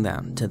witnessed something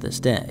that, to this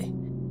day,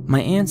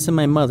 my aunts and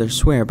my mother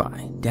swear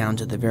by, down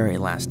to the very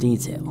last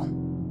detail.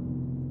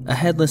 A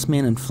headless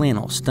man in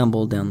flannel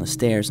stumbled down the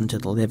stairs into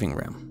the living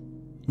room,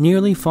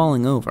 nearly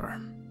falling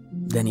over.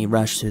 Then he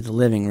rushed through the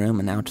living room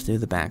and out through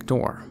the back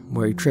door,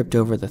 where he tripped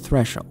over the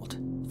threshold,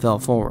 fell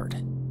forward,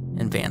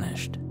 and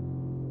vanished.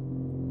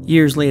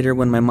 Years later,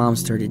 when my mom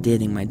started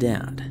dating my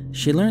dad,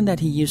 she learned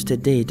that he used to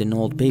date an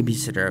old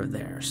babysitter of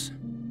theirs.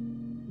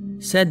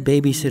 Said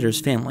babysitter's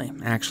family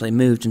actually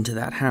moved into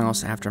that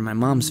house after my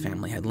mom's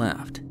family had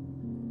left.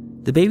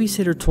 The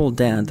babysitter told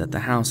Dad that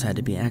the house had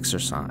to be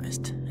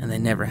exorcised, and they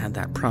never had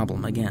that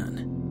problem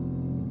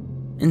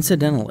again.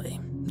 Incidentally,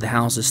 the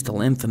house is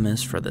still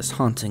infamous for this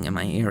haunting in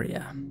my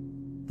area.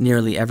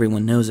 Nearly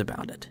everyone knows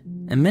about it,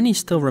 and many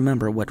still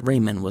remember what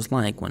Raymond was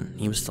like when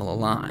he was still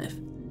alive.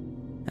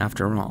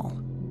 After all,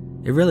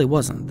 it really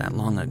wasn't that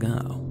long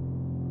ago.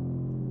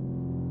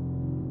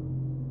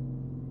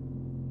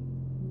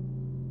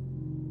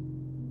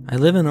 I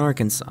live in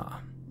Arkansas,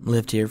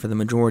 lived here for the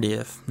majority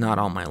of not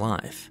all my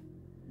life.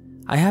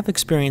 I have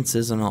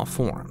experiences in all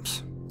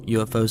forms: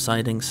 UFO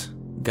sightings,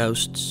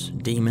 ghosts,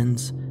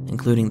 demons,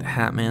 including the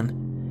Hat Man,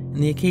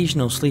 and the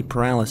occasional sleep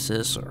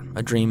paralysis or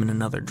a dream in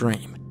another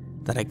dream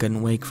that I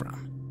couldn't wake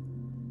from.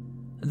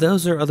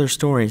 Those are other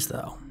stories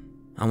though.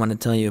 I want to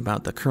tell you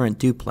about the current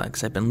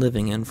duplex I've been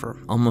living in for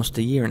almost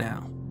a year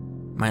now.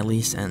 My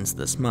lease ends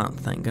this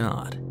month, thank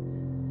God.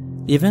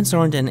 The events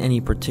aren't in any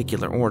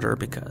particular order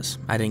because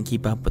I didn't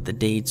keep up with the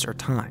dates or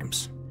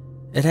times.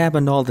 It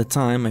happened all the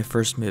time I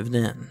first moved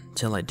in,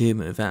 till I do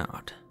move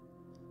out.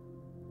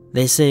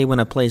 They say when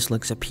a place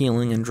looks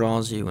appealing and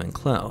draws you in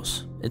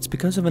close, it's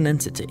because of an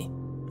entity.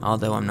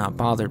 Although I'm not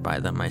bothered by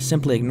them, I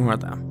simply ignore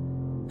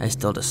them. I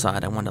still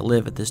decide I want to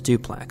live at this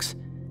duplex.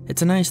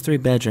 It's a nice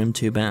 3-bedroom,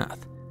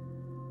 2-bath.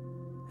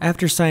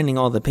 After signing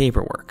all the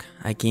paperwork,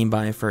 I came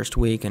by first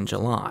week in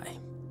July.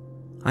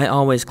 I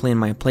always clean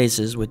my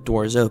places with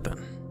doors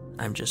open.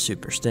 I'm just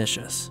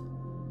superstitious.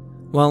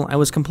 Well, I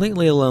was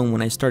completely alone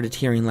when I started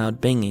hearing loud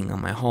banging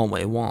on my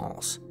hallway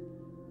walls.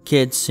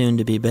 Kids'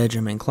 soon-to-be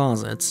bedroom and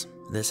closets,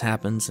 this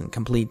happens in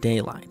complete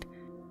daylight.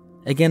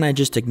 Again, I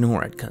just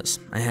ignore it because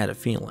I had a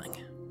feeling.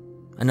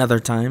 Another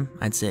time,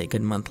 I'd say a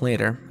good month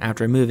later,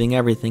 after moving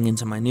everything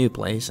into my new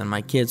place and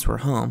my kids were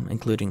home,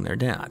 including their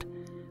dad.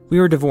 We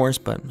were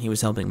divorced, but he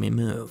was helping me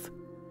move.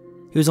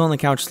 He was on the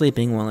couch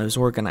sleeping while I was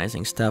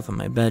organizing stuff in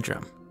my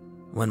bedroom,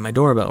 when my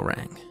doorbell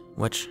rang,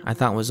 which I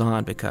thought was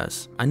odd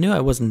because I knew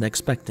I wasn't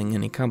expecting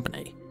any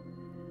company.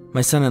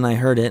 My son and I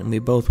heard it and we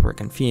both were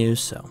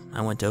confused, so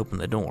I went to open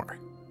the door,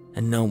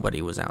 and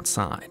nobody was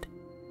outside.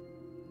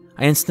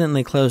 I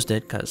instantly closed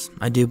it because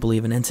I do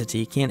believe an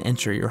entity can't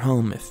enter your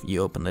home if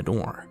you open the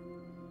door.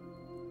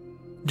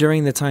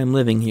 During the time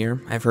living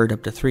here, I've heard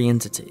up to 3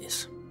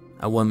 entities,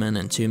 a woman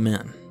and 2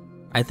 men.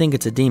 I think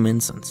it's a demon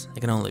since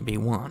it can only be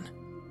one.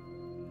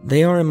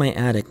 They are in my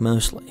attic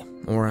mostly,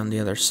 or on the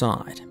other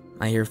side.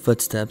 I hear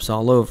footsteps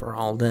all over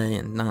all day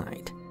and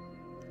night.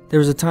 There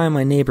was a time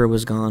my neighbor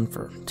was gone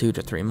for 2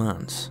 to 3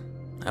 months.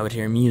 I would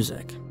hear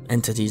music,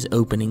 entities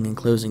opening and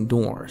closing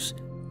doors,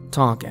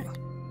 talking,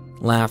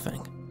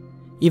 laughing,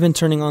 even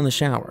turning on the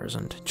showers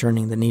and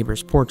turning the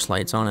neighbor's porch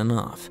lights on and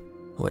off,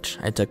 which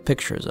I took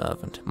pictures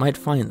of and might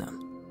find them.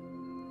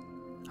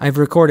 I've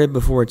recorded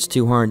before it's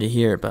too hard to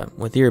hear, but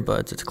with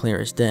earbuds it's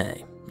clear as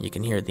day. You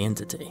can hear the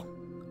entity.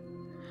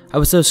 I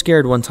was so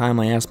scared one time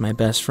I asked my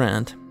best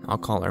friend, I'll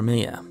call her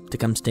Mia, to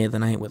come stay the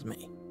night with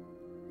me.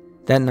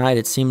 That night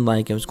it seemed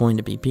like it was going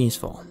to be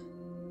peaceful.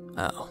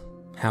 Oh,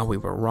 how we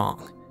were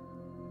wrong.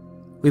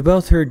 We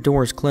both heard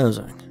doors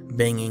closing,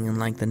 banging, and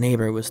like the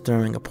neighbor was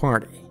throwing a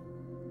party.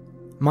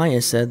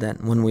 Maya said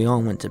that when we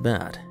all went to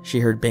bed,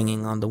 she heard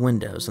banging on the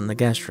windows in the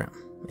guest room,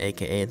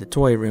 aka the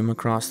toy room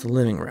across the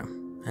living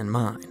room, and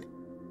mine.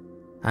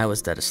 I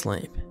was dead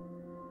asleep.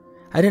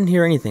 I didn't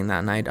hear anything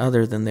that night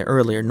other than the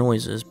earlier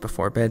noises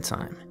before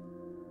bedtime.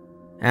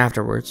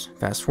 Afterwards,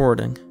 fast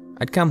forwarding,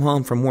 I'd come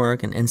home from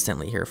work and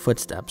instantly hear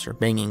footsteps or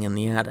banging in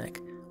the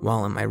attic,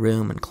 while in my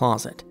room and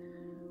closet,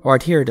 or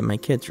I'd hear it in my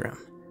kids' room.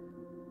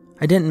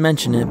 I didn't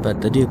mention it, but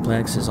the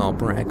duplex is all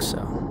brick,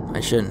 so I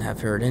shouldn't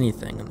have heard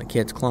anything in the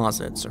kids'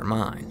 closets or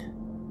mine.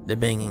 The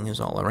banging is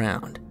all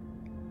around.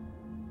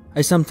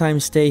 I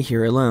sometimes stay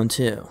here alone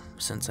too,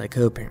 since I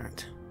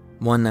co-parent.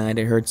 One night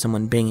I heard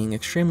someone banging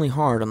extremely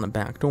hard on the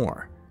back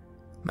door.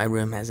 My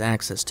room has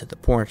access to the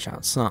porch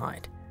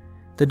outside.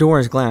 The door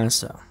is glass,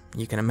 so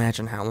you can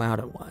imagine how loud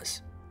it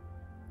was.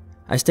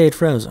 I stayed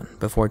frozen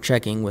before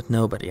checking with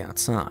nobody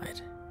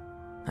outside.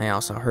 I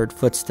also heard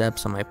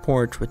footsteps on my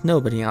porch with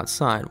nobody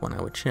outside when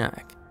I would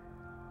check.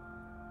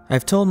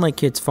 I've told my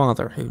kid's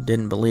father, who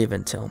didn't believe it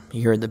until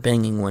he heard the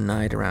banging one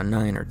night around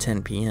 9 or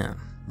 10 p.m.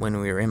 when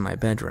we were in my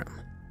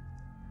bedroom.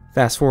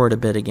 Fast forward a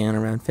bit again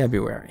around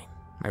February.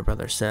 My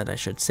brother said I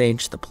should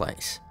sage the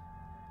place.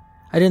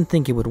 I didn't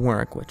think it would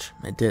work, which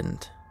it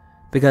didn't,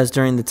 because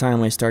during the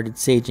time I started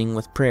saging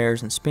with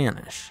prayers in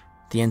Spanish,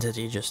 the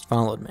entity just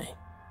followed me.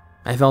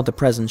 I felt the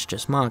presence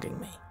just mocking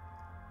me.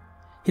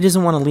 He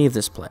doesn't want to leave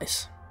this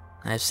place.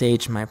 I've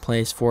saged my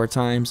place 4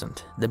 times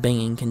and the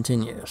banging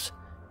continues.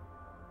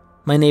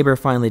 My neighbor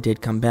finally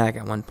did come back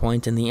at one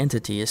point and the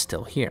entity is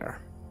still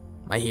here.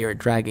 I hear it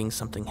dragging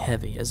something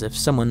heavy as if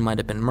someone might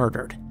have been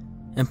murdered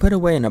and put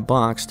away in a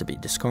box to be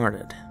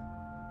discarded.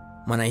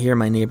 When I hear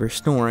my neighbor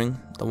snoring,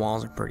 the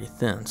walls are pretty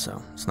thin,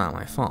 so it's not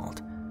my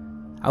fault.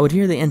 I would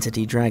hear the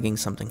entity dragging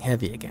something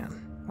heavy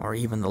again, or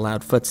even the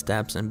loud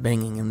footsteps and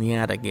banging in the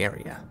attic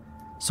area,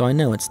 so I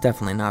know it's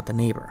definitely not the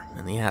neighbor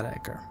in the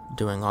attic or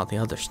doing all the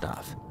other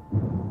stuff.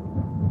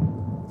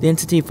 The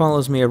entity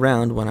follows me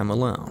around when I'm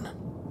alone.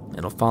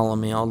 It'll follow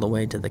me all the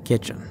way to the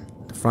kitchen,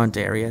 the front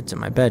area to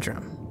my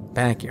bedroom,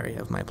 back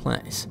area of my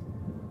place.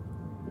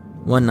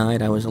 One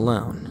night I was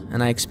alone,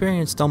 and I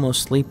experienced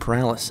almost sleep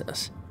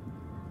paralysis.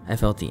 I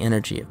felt the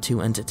energy of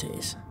 2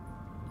 entities.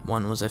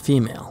 One was a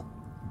female.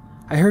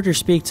 I heard her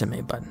speak to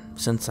me, but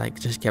since I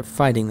just kept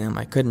fighting them,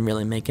 I couldn't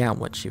really make out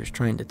what she was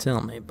trying to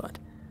tell me, but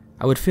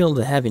I would feel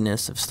the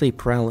heaviness of sleep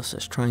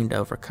paralysis trying to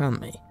overcome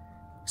me.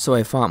 So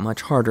I fought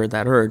much harder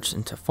that urge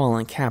into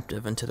falling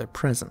captive into their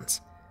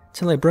presence,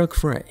 till I broke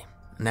free,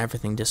 and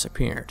everything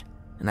disappeared,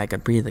 and I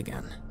could breathe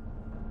again.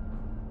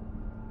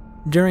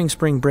 During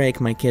spring break,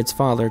 my kid's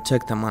father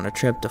took them on a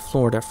trip to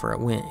Florida for a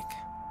week.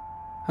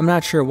 I'm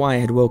not sure why I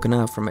had woken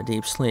up from a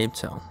deep sleep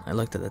till I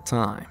looked at the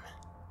time,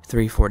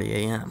 3:40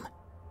 a.m.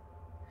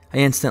 I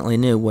instantly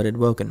knew what had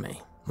woken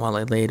me. While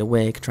I laid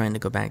awake trying to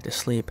go back to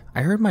sleep,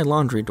 I heard my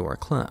laundry door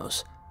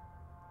close.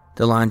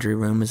 The laundry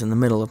room is in the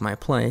middle of my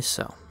place,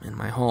 so in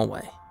my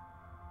hallway.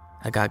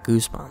 I got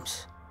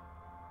goosebumps.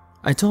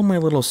 I told my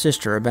little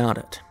sister about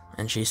it,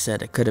 and she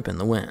said it could have been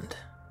the wind.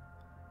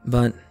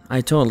 But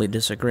I totally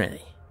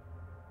disagree.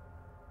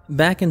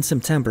 Back in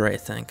September, I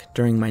think,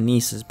 during my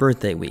niece's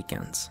birthday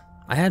weekends,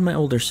 I had my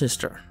older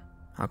sister,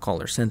 I'll call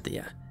her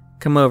Cynthia,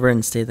 come over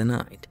and stay the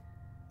night.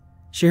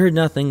 She heard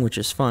nothing, which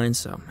is fine,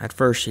 so at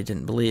first she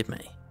didn't believe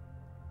me.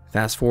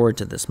 Fast forward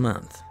to this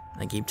month,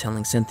 I keep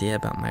telling Cynthia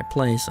about my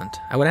place, and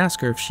I would ask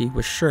her if she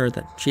was sure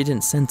that she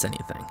didn't sense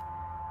anything.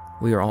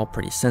 We are all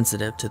pretty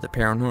sensitive to the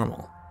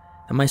paranormal,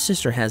 and my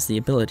sister has the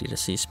ability to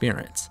see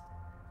spirits.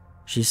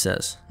 She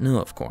says no,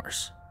 of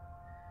course.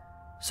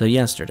 So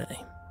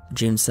yesterday,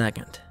 June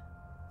 2nd,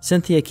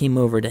 Cynthia came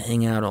over to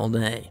hang out all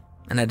day,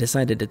 and I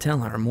decided to tell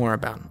her more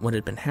about what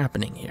had been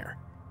happening here,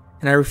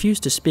 and I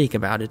refused to speak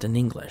about it in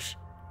English,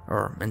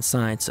 or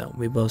inside, so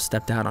we both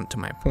stepped out onto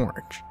my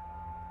porch.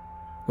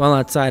 While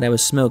outside, I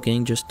was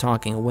smoking, just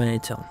talking away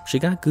till she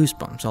got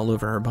goosebumps all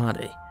over her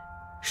body.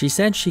 She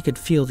said she could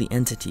feel the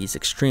entity's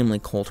extremely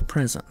cold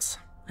presence,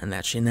 and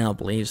that she now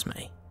believes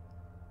me.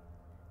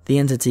 The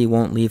entity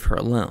won't leave her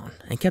alone,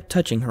 and kept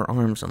touching her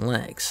arms and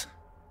legs.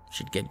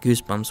 She'd get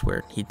goosebumps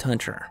where he'd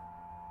touch her.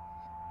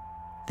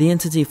 The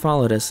entity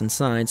followed us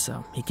inside,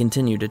 so he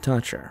continued to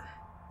touch her.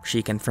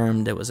 She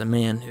confirmed it was a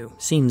man who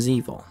seems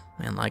evil,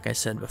 and like I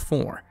said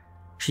before,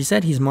 she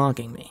said he's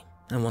mocking me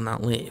and will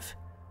not leave.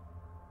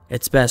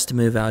 It's best to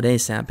move out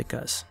ASAP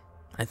because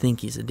I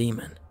think he's a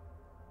demon.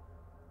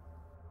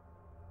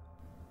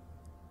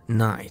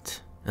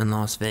 Night in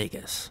Las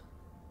Vegas.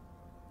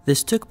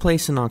 This took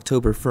place on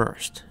October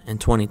 1st in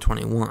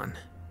 2021.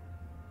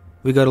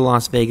 We go to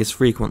Las Vegas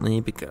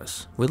frequently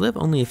because we live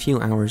only a few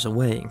hours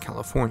away in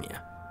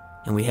California,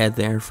 and we head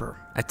there for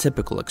a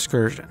typical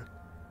excursion.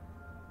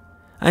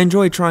 I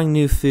enjoy trying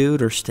new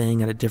food or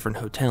staying at a different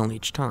hotel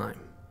each time.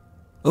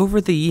 Over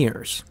the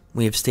years,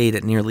 we have stayed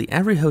at nearly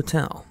every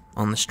hotel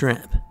on the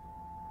Strip.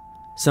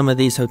 Some of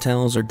these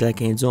hotels are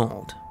decades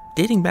old,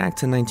 dating back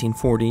to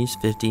 1940s,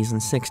 50s,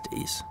 and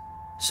 60s.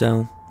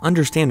 So,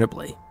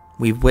 understandably,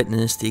 we've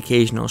witnessed the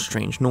occasional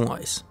strange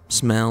noise,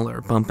 smell,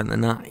 or bump in the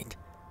night.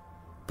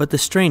 But the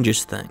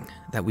strangest thing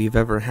that we've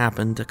ever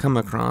happened to come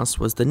across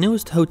was the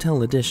newest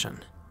hotel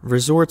addition,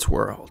 Resorts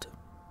World.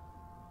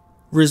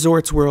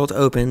 Resorts World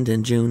opened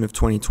in June of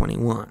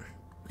 2021,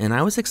 and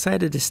I was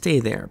excited to stay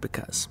there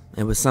because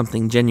it was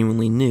something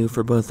genuinely new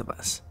for both of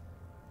us.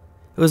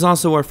 It was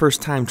also our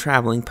first time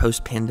traveling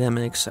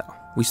post-pandemic, so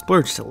we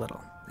splurged a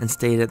little and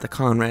stayed at the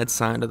Conrad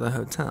side of the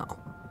hotel,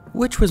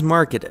 which was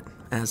marketed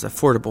as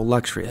affordable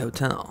luxury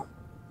hotel.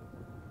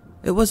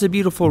 It was a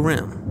beautiful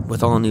room,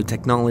 with all new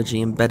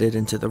technology embedded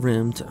into the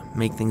room to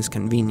make things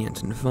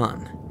convenient and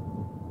fun.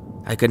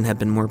 I couldn't have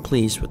been more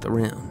pleased with the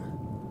room.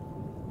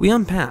 We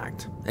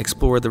unpacked,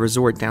 explored the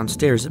resort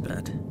downstairs a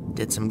bit,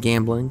 did some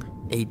gambling,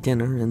 ate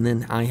dinner, and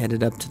then I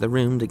headed up to the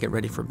room to get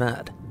ready for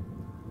bed.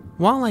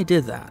 While I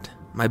did that,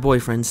 my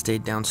boyfriend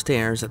stayed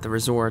downstairs at the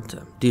resort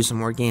to do some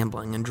more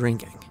gambling and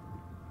drinking.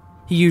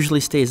 He usually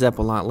stays up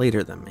a lot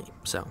later than me,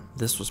 so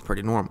this was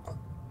pretty normal.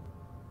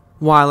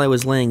 While I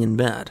was laying in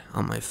bed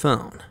on my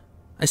phone,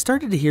 I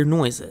started to hear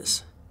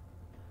noises.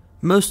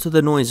 Most of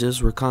the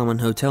noises were common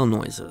hotel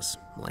noises,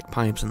 like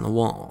pipes in the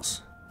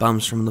walls,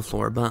 bumps from the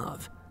floor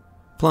above,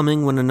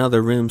 plumbing when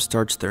another room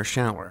starts their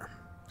shower,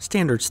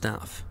 standard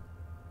stuff.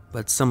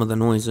 But some of the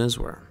noises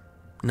were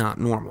not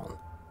normal.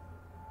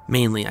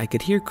 Mainly, I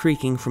could hear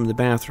creaking from the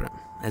bathroom,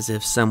 as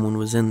if someone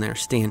was in there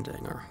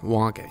standing or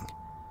walking,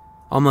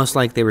 almost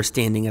like they were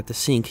standing at the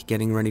sink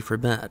getting ready for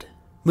bed,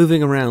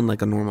 moving around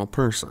like a normal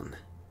person.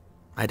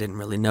 I didn't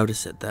really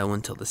notice it though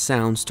until the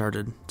sound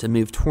started to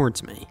move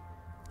towards me,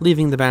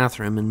 leaving the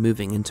bathroom and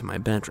moving into my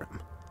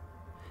bedroom.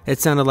 It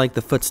sounded like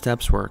the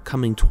footsteps were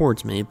coming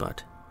towards me,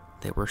 but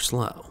they were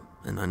slow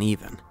and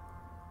uneven.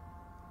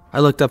 I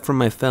looked up from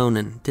my phone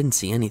and didn't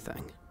see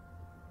anything.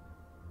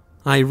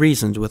 I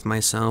reasoned with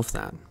myself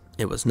that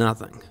it was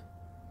nothing,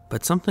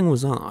 but something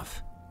was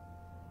off.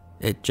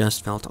 It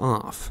just felt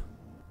off.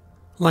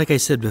 Like I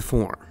said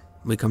before,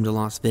 we come to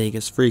Las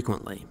Vegas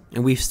frequently,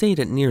 and we've stayed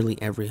at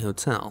nearly every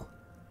hotel,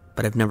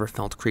 but I've never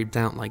felt creeped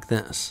out like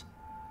this.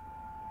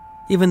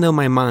 Even though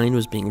my mind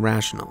was being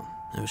rational,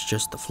 it was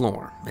just the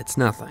floor, it's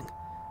nothing.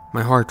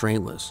 My heart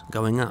rate was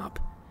going up,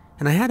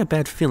 and I had a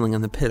bad feeling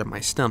in the pit of my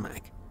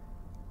stomach.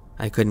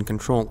 I couldn't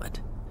control it.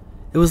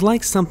 It was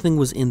like something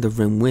was in the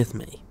room with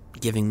me,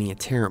 giving me a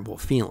terrible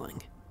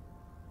feeling.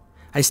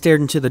 I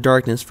stared into the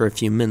darkness for a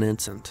few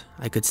minutes, and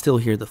I could still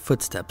hear the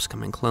footsteps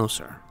coming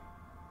closer.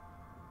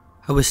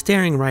 I was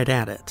staring right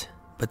at it,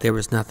 but there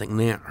was nothing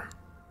there.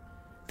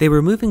 They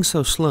were moving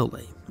so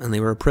slowly, and they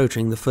were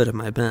approaching the foot of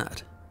my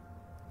bed.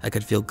 I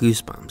could feel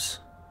goosebumps.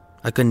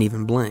 I couldn't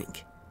even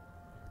blink.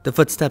 The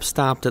footsteps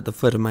stopped at the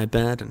foot of my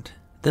bed, and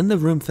then the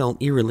room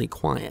felt eerily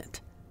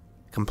quiet,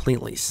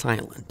 completely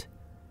silent.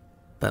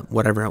 But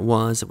whatever it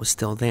was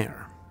still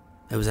there.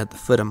 It was at the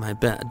foot of my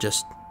bed,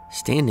 just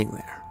standing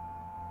there.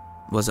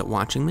 Was it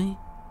watching me?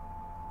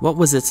 What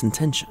was its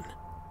intention?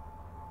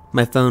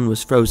 My phone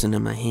was frozen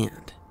in my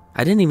hand.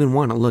 I didn't even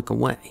want to look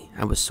away.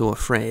 I was so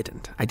afraid,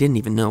 and I didn't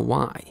even know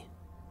why.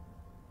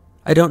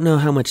 I don't know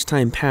how much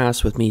time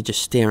passed with me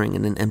just staring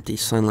in an empty,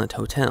 silent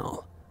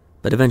hotel,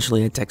 but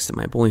eventually I texted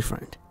my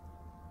boyfriend.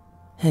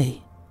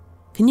 "Hey,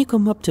 can you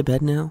come up to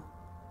bed now?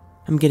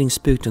 I'm getting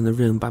spooked in the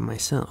room by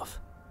myself."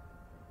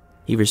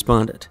 He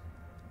responded,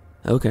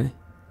 "Okay."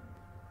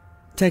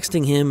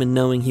 Texting him and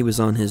knowing he was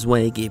on his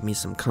way gave me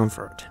some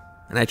comfort,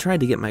 and I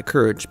tried to get my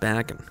courage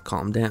back and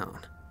calm down.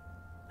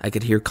 I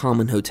could hear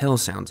common hotel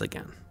sounds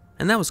again,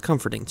 and that was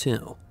comforting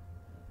too.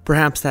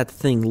 Perhaps that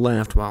thing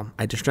left while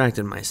I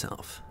distracted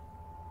myself.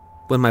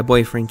 When my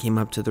boyfriend came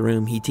up to the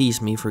room, he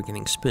teased me for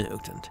getting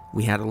spooked, and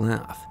we had a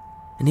laugh,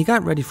 and he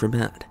got ready for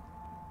bed.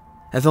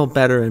 I felt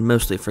better and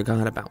mostly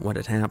forgot about what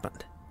had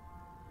happened.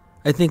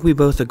 I think we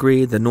both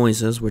agreed the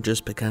noises were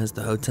just because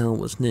the hotel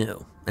was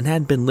new and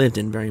hadn't been lived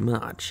in very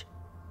much.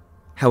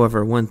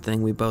 However, one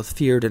thing we both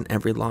feared in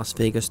every Las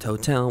Vegas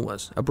hotel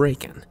was a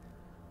break-in.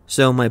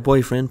 So my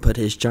boyfriend put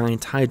his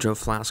giant hydro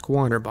flask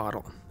water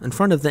bottle in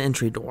front of the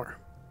entry door.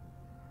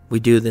 We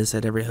do this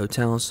at every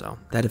hotel so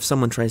that if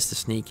someone tries to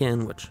sneak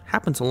in, which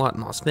happens a lot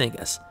in Las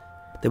Vegas,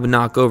 they would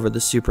knock over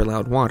the super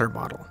loud water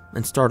bottle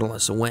and startle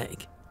us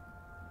awake.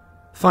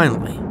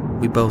 Finally,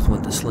 we both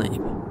went to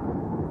sleep.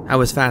 I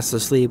was fast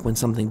asleep when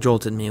something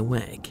jolted me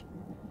awake.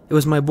 It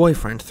was my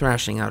boyfriend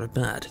thrashing out of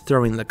bed,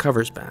 throwing the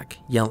covers back,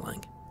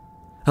 yelling,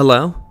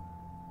 "Hello?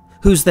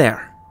 Who's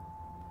there?"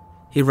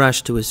 He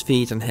rushed to his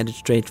feet and headed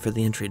straight for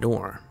the entry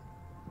door.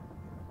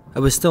 I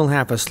was still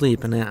half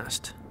asleep and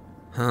asked,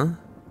 "Huh?"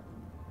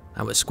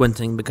 I was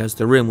squinting because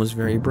the room was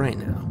very bright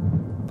now,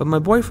 but my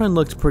boyfriend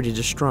looked pretty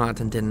distraught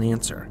and didn't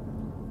answer.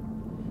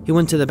 He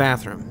went to the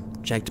bathroom,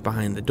 checked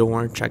behind the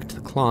door, checked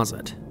the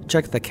closet,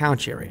 checked the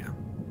couch area.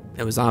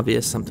 It was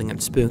obvious something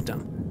had spooked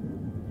him.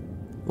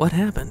 "What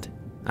happened?"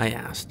 I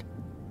asked.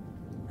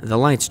 "The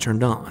lights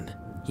turned on,"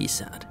 he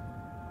said.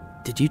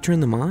 "Did you turn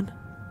them on?"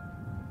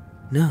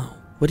 "No.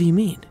 What do you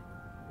mean?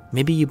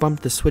 Maybe you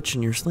bumped the switch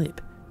in your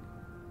sleep."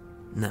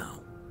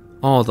 "No.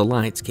 All the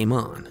lights came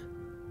on.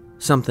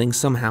 Something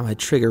somehow had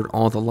triggered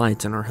all the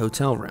lights in our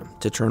hotel room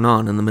to turn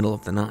on in the middle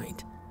of the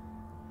night.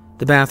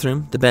 The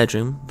bathroom, the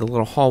bedroom, the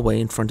little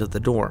hallway in front of the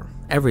door,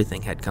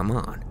 everything had come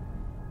on.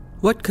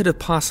 What could have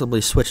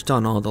possibly switched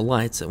on all the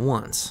lights at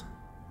once?"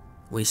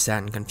 We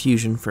sat in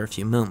confusion for a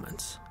few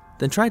moments,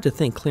 then tried to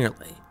think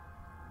clearly.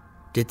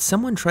 Did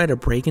someone try to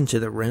break into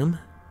the room?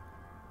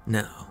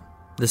 No.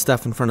 The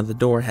stuff in front of the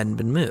door hadn't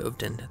been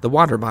moved, and the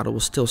water bottle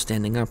was still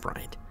standing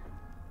upright.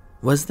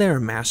 Was there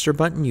a master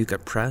button you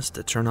could press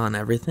to turn on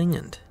everything,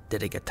 and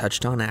did it get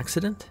touched on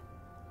accident?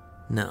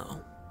 No.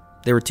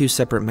 There were two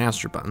separate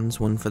master buttons,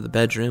 one for the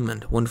bedroom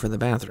and one for the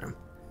bathroom.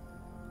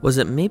 Was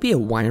it maybe a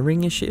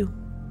wiring issue?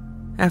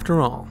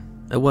 After all,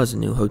 it was a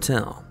new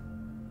hotel.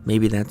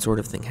 Maybe that sort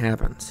of thing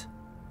happens.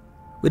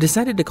 We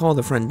decided to call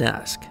the front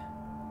desk.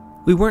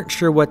 We weren't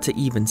sure what to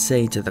even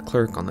say to the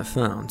clerk on the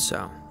phone,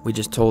 so we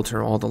just told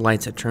her all the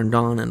lights had turned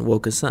on and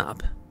woke us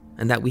up,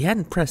 and that we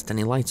hadn't pressed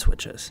any light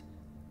switches.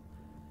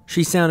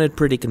 She sounded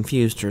pretty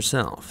confused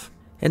herself,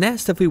 and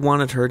asked if we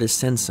wanted her to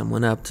send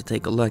someone up to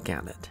take a look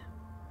at it.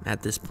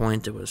 At this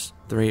point, it was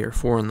 3 or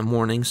 4 in the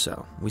morning,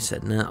 so we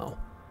said no.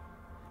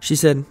 She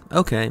said,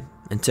 "Okay,"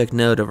 and took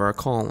note of our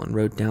call and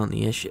wrote down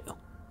the issue.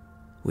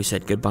 We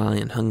said goodbye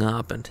and hung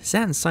up and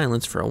sat in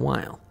silence for a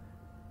while.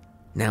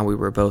 Now we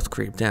were both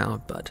creeped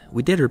out, but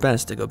we did our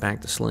best to go back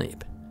to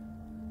sleep.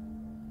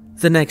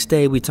 The next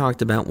day we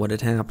talked about what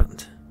had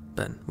happened,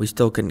 but we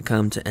still couldn't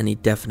come to any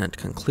definite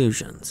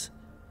conclusions.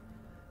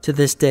 To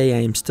this day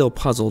I am still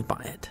puzzled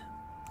by it.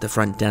 The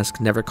front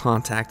desk never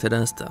contacted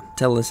us to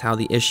tell us how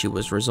the issue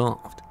was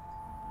resolved.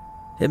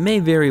 It may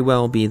very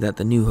well be that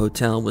the new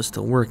hotel was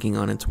still working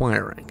on its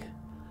wiring.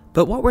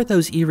 But what were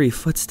those eerie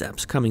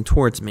footsteps coming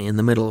towards me in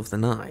the middle of the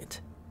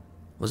night?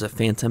 Was a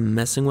phantom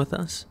messing with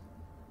us?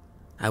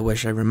 I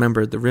wish I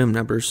remembered the room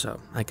number so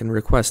I can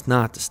request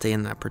not to stay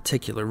in that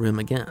particular room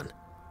again.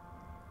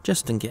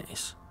 Just in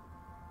case.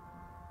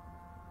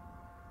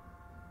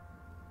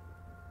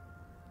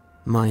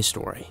 My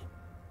story.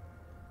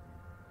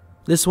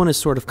 This one is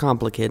sort of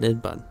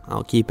complicated, but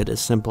I'll keep it as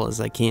simple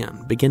as I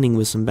can, beginning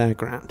with some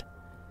background.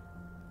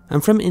 I'm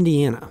from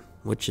Indiana,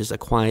 which is a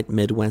quiet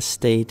Midwest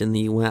state in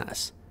the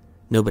US.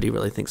 Nobody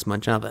really thinks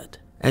much of it,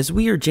 as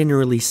we are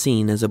generally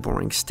seen as a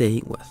boring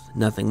state with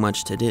nothing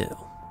much to do.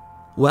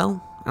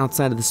 Well,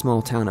 outside of the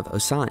small town of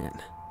Ossian,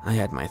 I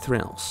had my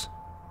thrills.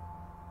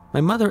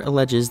 My mother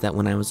alleges that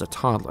when I was a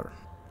toddler,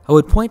 I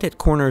would point at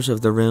corners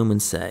of the room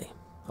and say,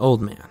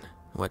 "Old man,"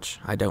 which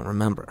I don't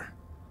remember.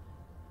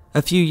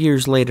 A few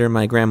years later,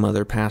 my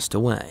grandmother passed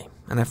away,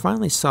 and I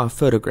finally saw a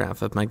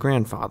photograph of my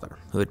grandfather,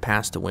 who had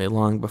passed away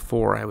long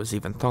before I was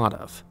even thought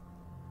of.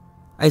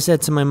 I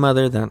said to my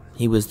mother that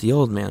he was the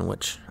old man,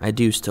 which I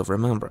do still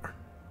remember.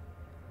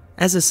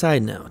 As a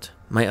side note,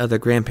 my other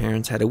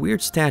grandparents had a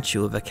weird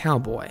statue of a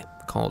cowboy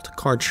called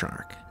Card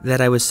Shark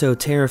that I was so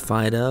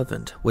terrified of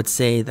and would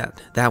say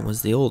that that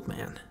was the old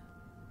man.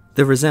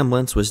 The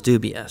resemblance was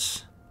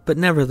dubious, but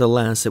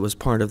nevertheless it was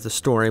part of the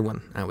story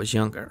when I was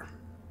younger.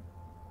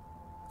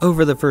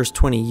 Over the first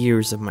 20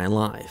 years of my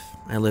life,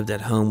 I lived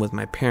at home with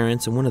my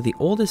parents in one of the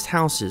oldest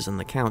houses in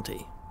the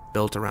county,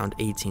 built around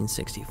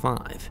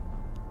 1865.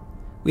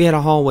 We had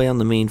a hallway on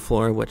the main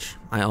floor, which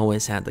I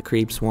always had the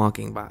creeps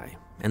walking by,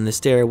 and the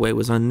stairway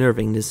was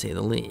unnerving to say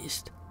the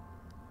least.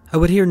 I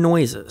would hear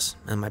noises,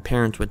 and my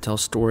parents would tell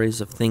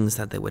stories of things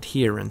that they would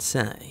hear and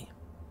say.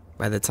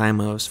 By the time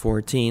I was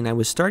 14, I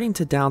was starting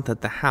to doubt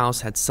that the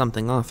house had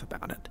something off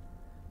about it,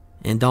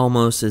 and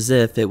almost as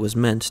if it was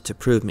meant to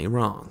prove me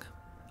wrong.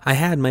 I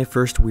had my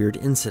first weird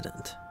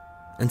incident.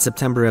 In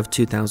September of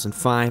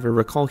 2005, I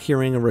recall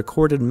hearing a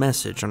recorded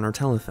message on our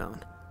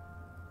telephone.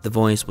 The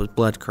voice was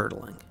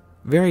blood-curdling,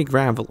 very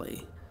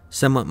gravelly,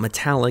 somewhat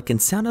metallic,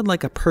 and sounded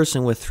like a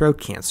person with throat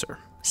cancer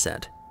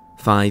said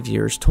 5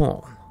 years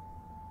tall.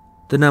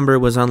 The number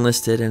was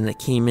unlisted and it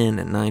came in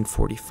at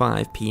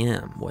 9:45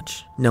 p.m.,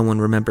 which no one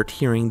remembered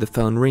hearing the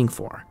phone ring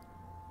for.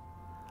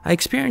 I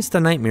experienced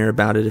a nightmare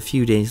about it a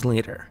few days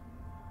later.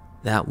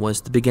 That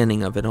was the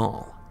beginning of it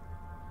all.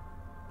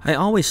 I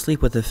always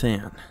sleep with a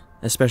fan,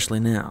 especially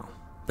now,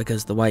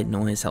 because the white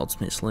noise helps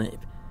me sleep.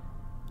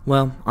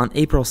 Well, on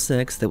April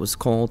 6th it was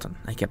cold and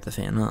I kept the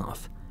fan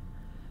off.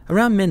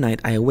 Around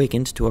midnight I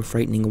awakened to a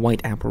frightening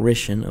white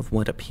apparition of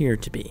what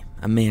appeared to be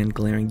a man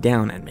glaring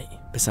down at me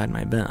beside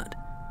my bed.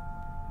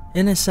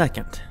 In a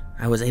second,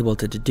 I was able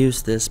to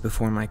deduce this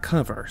before my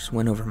covers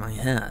went over my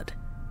head.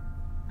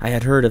 I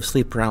had heard of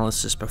sleep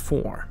paralysis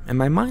before, and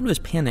my mind was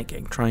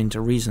panicking trying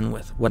to reason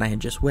with what I had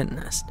just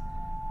witnessed.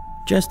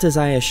 Just as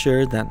I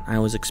assured that I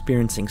was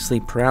experiencing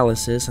sleep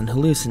paralysis and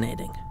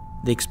hallucinating,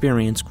 the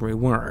experience grew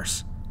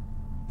worse.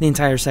 The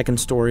entire second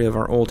story of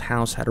our old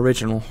house had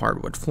original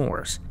hardwood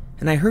floors,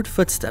 and I heard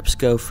footsteps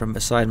go from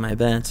beside my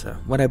bed to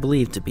what I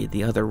believed to be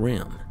the other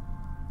room.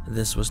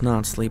 This was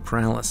not sleep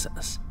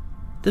paralysis.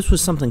 This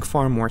was something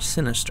far more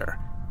sinister.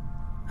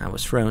 I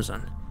was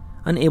frozen,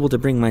 unable to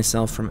bring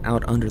myself from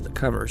out under the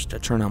covers to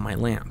turn on my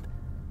lamp.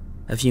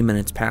 A few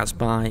minutes passed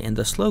by and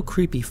the slow,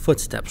 creepy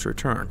footsteps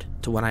returned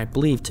to what I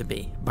believed to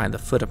be by the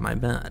foot of my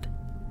bed.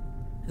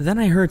 Then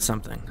I heard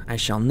something I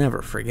shall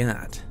never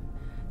forget.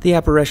 The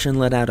apparition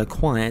let out a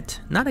quiet,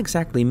 not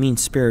exactly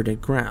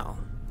mean-spirited growl,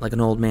 like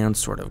an old man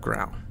sort of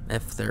growl,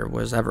 if there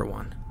was ever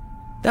one.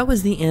 That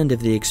was the end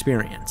of the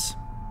experience.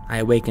 I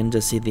awakened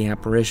to see the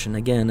apparition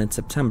again in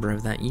September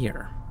of that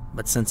year,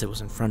 but since it was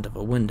in front of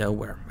a window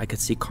where I could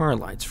see car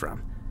lights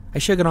from, I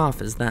shook it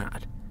off as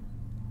that.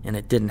 And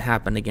it didn't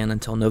happen again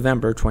until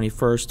November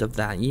 21st of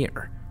that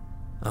year.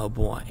 Oh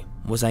boy,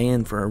 was I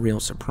in for a real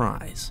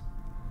surprise.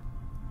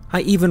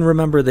 I even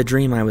remember the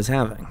dream I was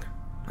having.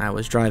 I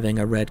was driving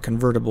a red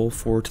convertible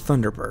Ford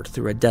Thunderbird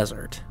through a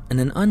desert, and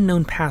an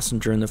unknown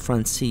passenger in the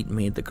front seat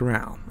made the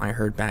growl I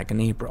heard back in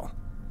April.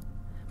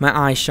 My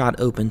eyes shot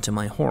open to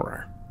my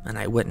horror, and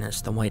I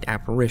witnessed the white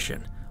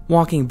apparition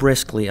walking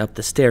briskly up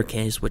the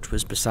staircase which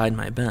was beside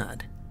my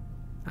bed.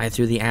 I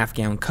threw the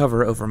Afghan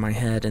cover over my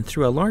head, and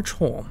through a large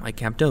hole I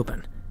kept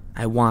open,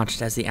 I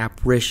watched as the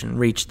apparition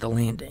reached the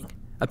landing,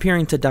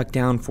 appearing to duck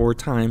down 4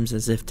 times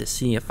as if to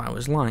see if I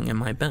was lying in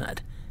my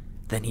bed.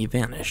 Then he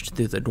vanished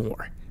through the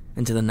door,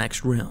 into the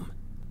next room.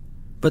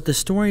 But the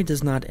story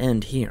does not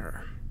end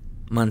here.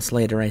 Months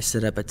later I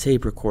set up a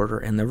tape recorder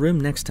in the room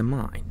next to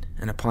mine,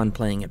 and upon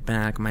playing it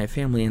back, my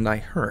family and I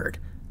heard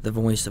the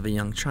voice of a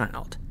young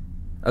child,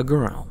 a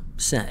girl,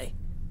 say,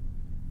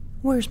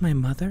 "Where's my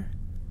mother?"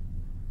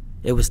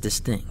 It was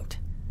distinct.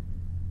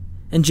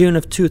 In June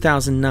of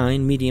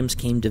 2009, mediums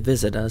came to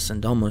visit us,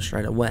 and almost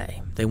right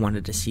away, they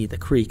wanted to see the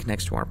creek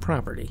next to our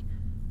property,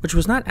 which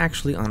was not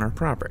actually on our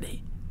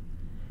property.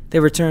 They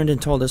returned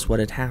and told us what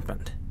had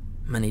happened.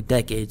 Many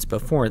decades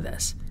before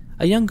this,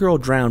 a young girl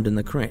drowned in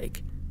the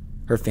creek.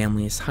 Her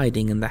family is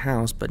hiding in the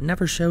house but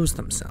never shows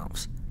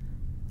themselves.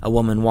 A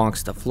woman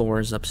walks the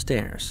floors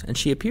upstairs, and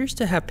she appears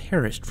to have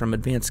perished from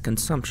advanced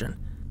consumption,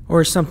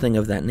 or something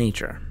of that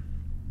nature.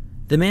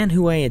 The man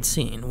who I had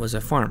seen was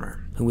a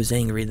farmer who was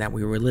angry that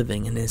we were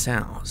living in his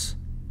house.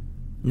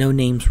 No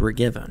names were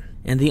given,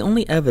 and the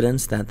only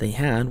evidence that they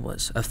had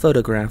was a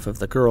photograph of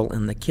the girl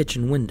in the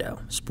kitchen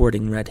window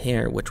sporting red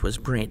hair which was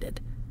braided,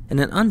 and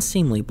an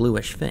unseemly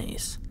bluish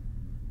face.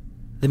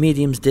 The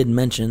mediums did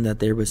mention that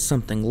there was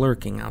something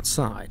lurking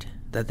outside,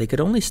 that they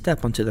could only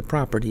step onto the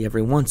property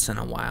every once in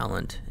a while,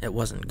 and it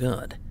wasn't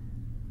good.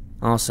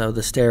 Also,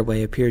 the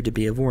stairway appeared to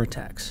be a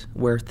vortex,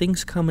 where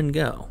things come and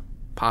go,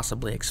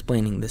 possibly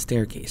explaining the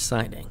staircase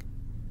sighting.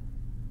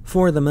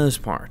 For the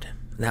most part,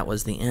 that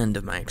was the end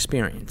of my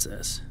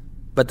experiences,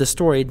 but the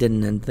story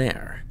didn't end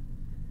there.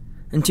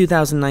 In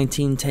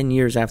 2019, 10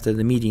 years after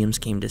the mediums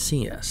came to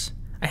see us,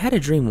 I had a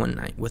dream one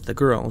night with the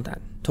girl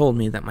that told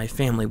me that my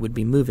family would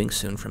be moving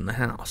soon from the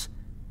house,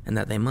 and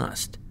that they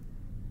must.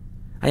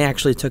 I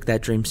actually took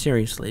that dream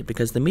seriously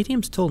because the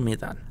mediums told me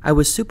that I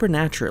was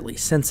supernaturally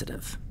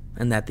sensitive,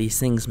 and that these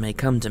things may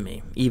come to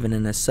me even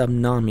in a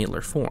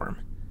subnomial form.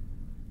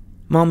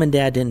 Mom and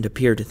Dad didn't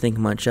appear to think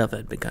much of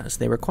it because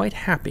they were quite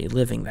happy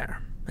living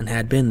there, and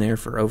had been there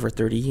for over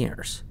 30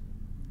 years.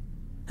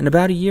 And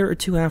about a year or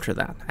 2 after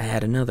that, I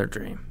had another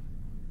dream.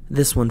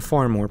 This one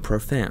far more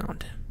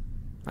profound.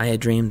 I had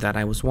dreamed that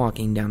I was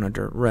walking down a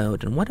dirt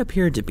road in what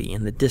appeared to be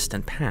in the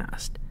distant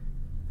past.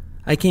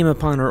 I came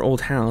upon our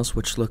old house,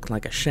 which looked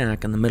like a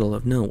shack in the middle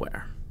of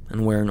nowhere,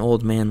 and where an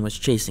old man was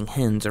chasing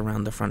hens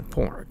around the front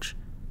porch.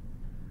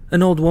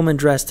 An old woman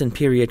dressed in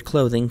period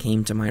clothing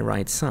came to my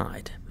right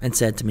side and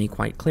said to me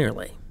quite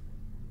clearly,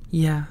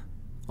 "Yeah,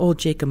 old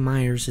Jacob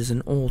Myers is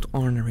an old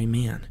ornery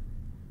man."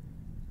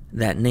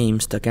 That name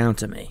stuck out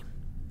to me.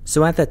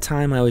 So at that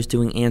time I was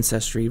doing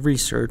ancestry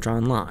research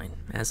online,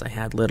 as I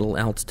had little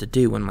else to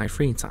do in my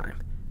free time.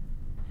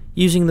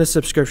 Using the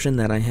subscription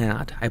that I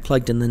had, I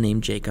plugged in the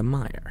name Jacob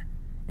Meyer,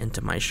 and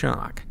to my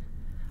shock,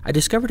 I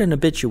discovered an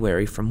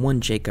obituary from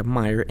one Jacob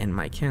Meyer in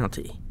my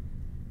county.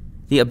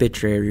 The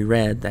obituary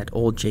read that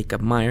old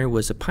Jacob Meyer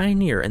was a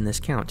pioneer in this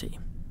county,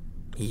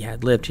 He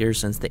had lived here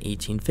since the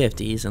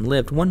 1850s and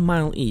lived 1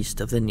 mile east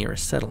of the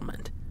nearest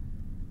settlement.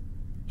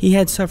 He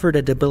had suffered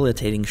a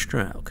debilitating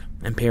stroke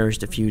and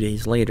perished a few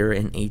days later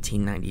in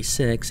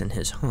 1896 in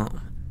his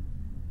home.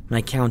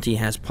 My county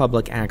has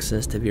public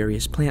access to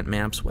various plant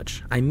maps,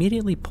 which I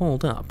immediately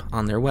pulled up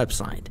on their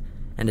website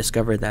and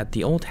discovered that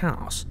the old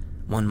house,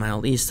 1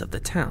 mile east of the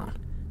town,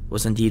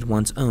 was indeed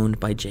once owned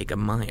by Jacob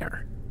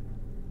Meyer.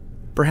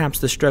 Perhaps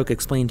the stroke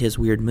explained his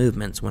weird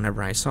movements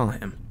whenever I saw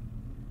him.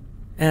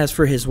 As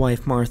for his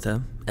wife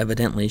Martha,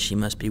 evidently she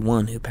must be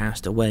one who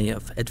passed away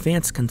of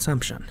advanced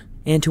consumption,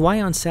 and who I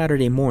on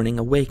Saturday morning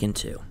awakened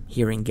to,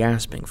 hearing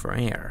gasping for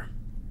air.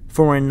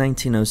 For in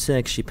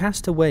 1906 she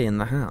passed away in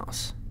the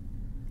house.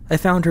 I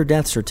found her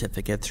death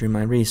certificate through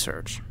my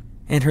research,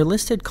 and her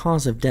listed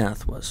cause of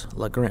death was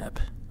la grippe,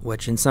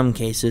 which in some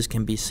cases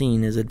can be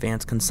seen as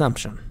advanced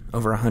consumption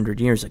over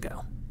 100 years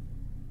ago.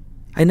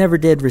 I never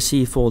did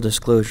receive full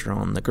disclosure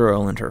on the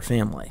girl and her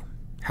family.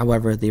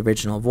 However, the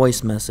original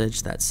voice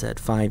message that said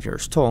 5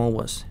 years tall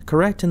was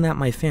correct in that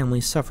my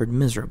family suffered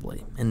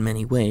miserably in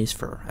many ways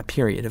for a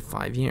period of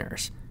 5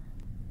 years.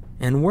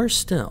 And worse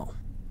still,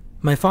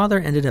 my father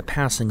ended up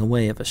passing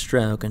away of a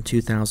stroke in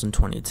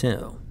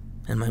 2022,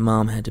 and my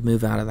mom had to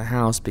move out of the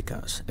house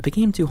because it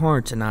became too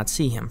hard to not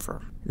see him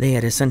for. They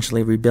had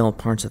essentially rebuilt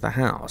parts of the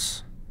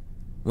house.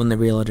 When the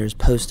realtors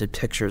posted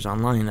pictures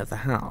online of the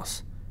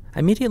house, I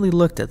immediately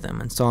looked at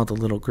them and saw the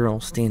little girl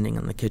standing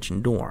in the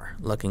kitchen door,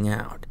 looking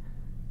out.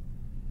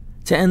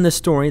 To end the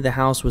story, the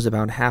house was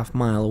about half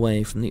mile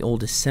away from the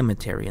oldest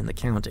cemetery in the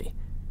county,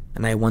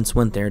 and I once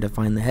went there to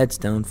find the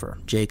headstone for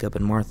Jacob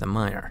and Martha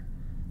Meyer,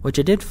 which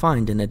I did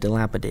find in a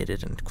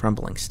dilapidated and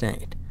crumbling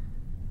state.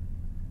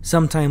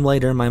 Sometime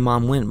later, my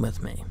mom went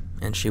with me,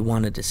 and she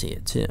wanted to see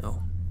it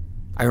too.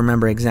 I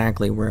remember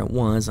exactly where it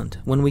was, and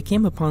when we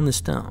came upon the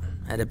stone,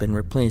 it had been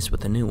replaced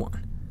with a new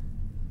one.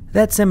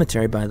 That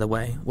cemetery, by the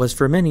way, was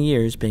for many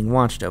years being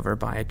watched over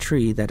by a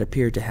tree that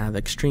appeared to have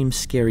extreme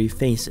scary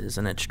faces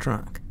in its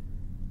trunk.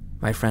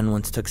 My friend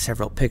once took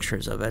several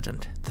pictures of it,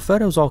 and the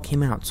photos all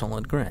came out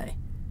solid gray.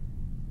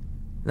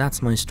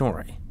 That's my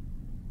story.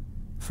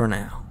 For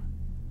now.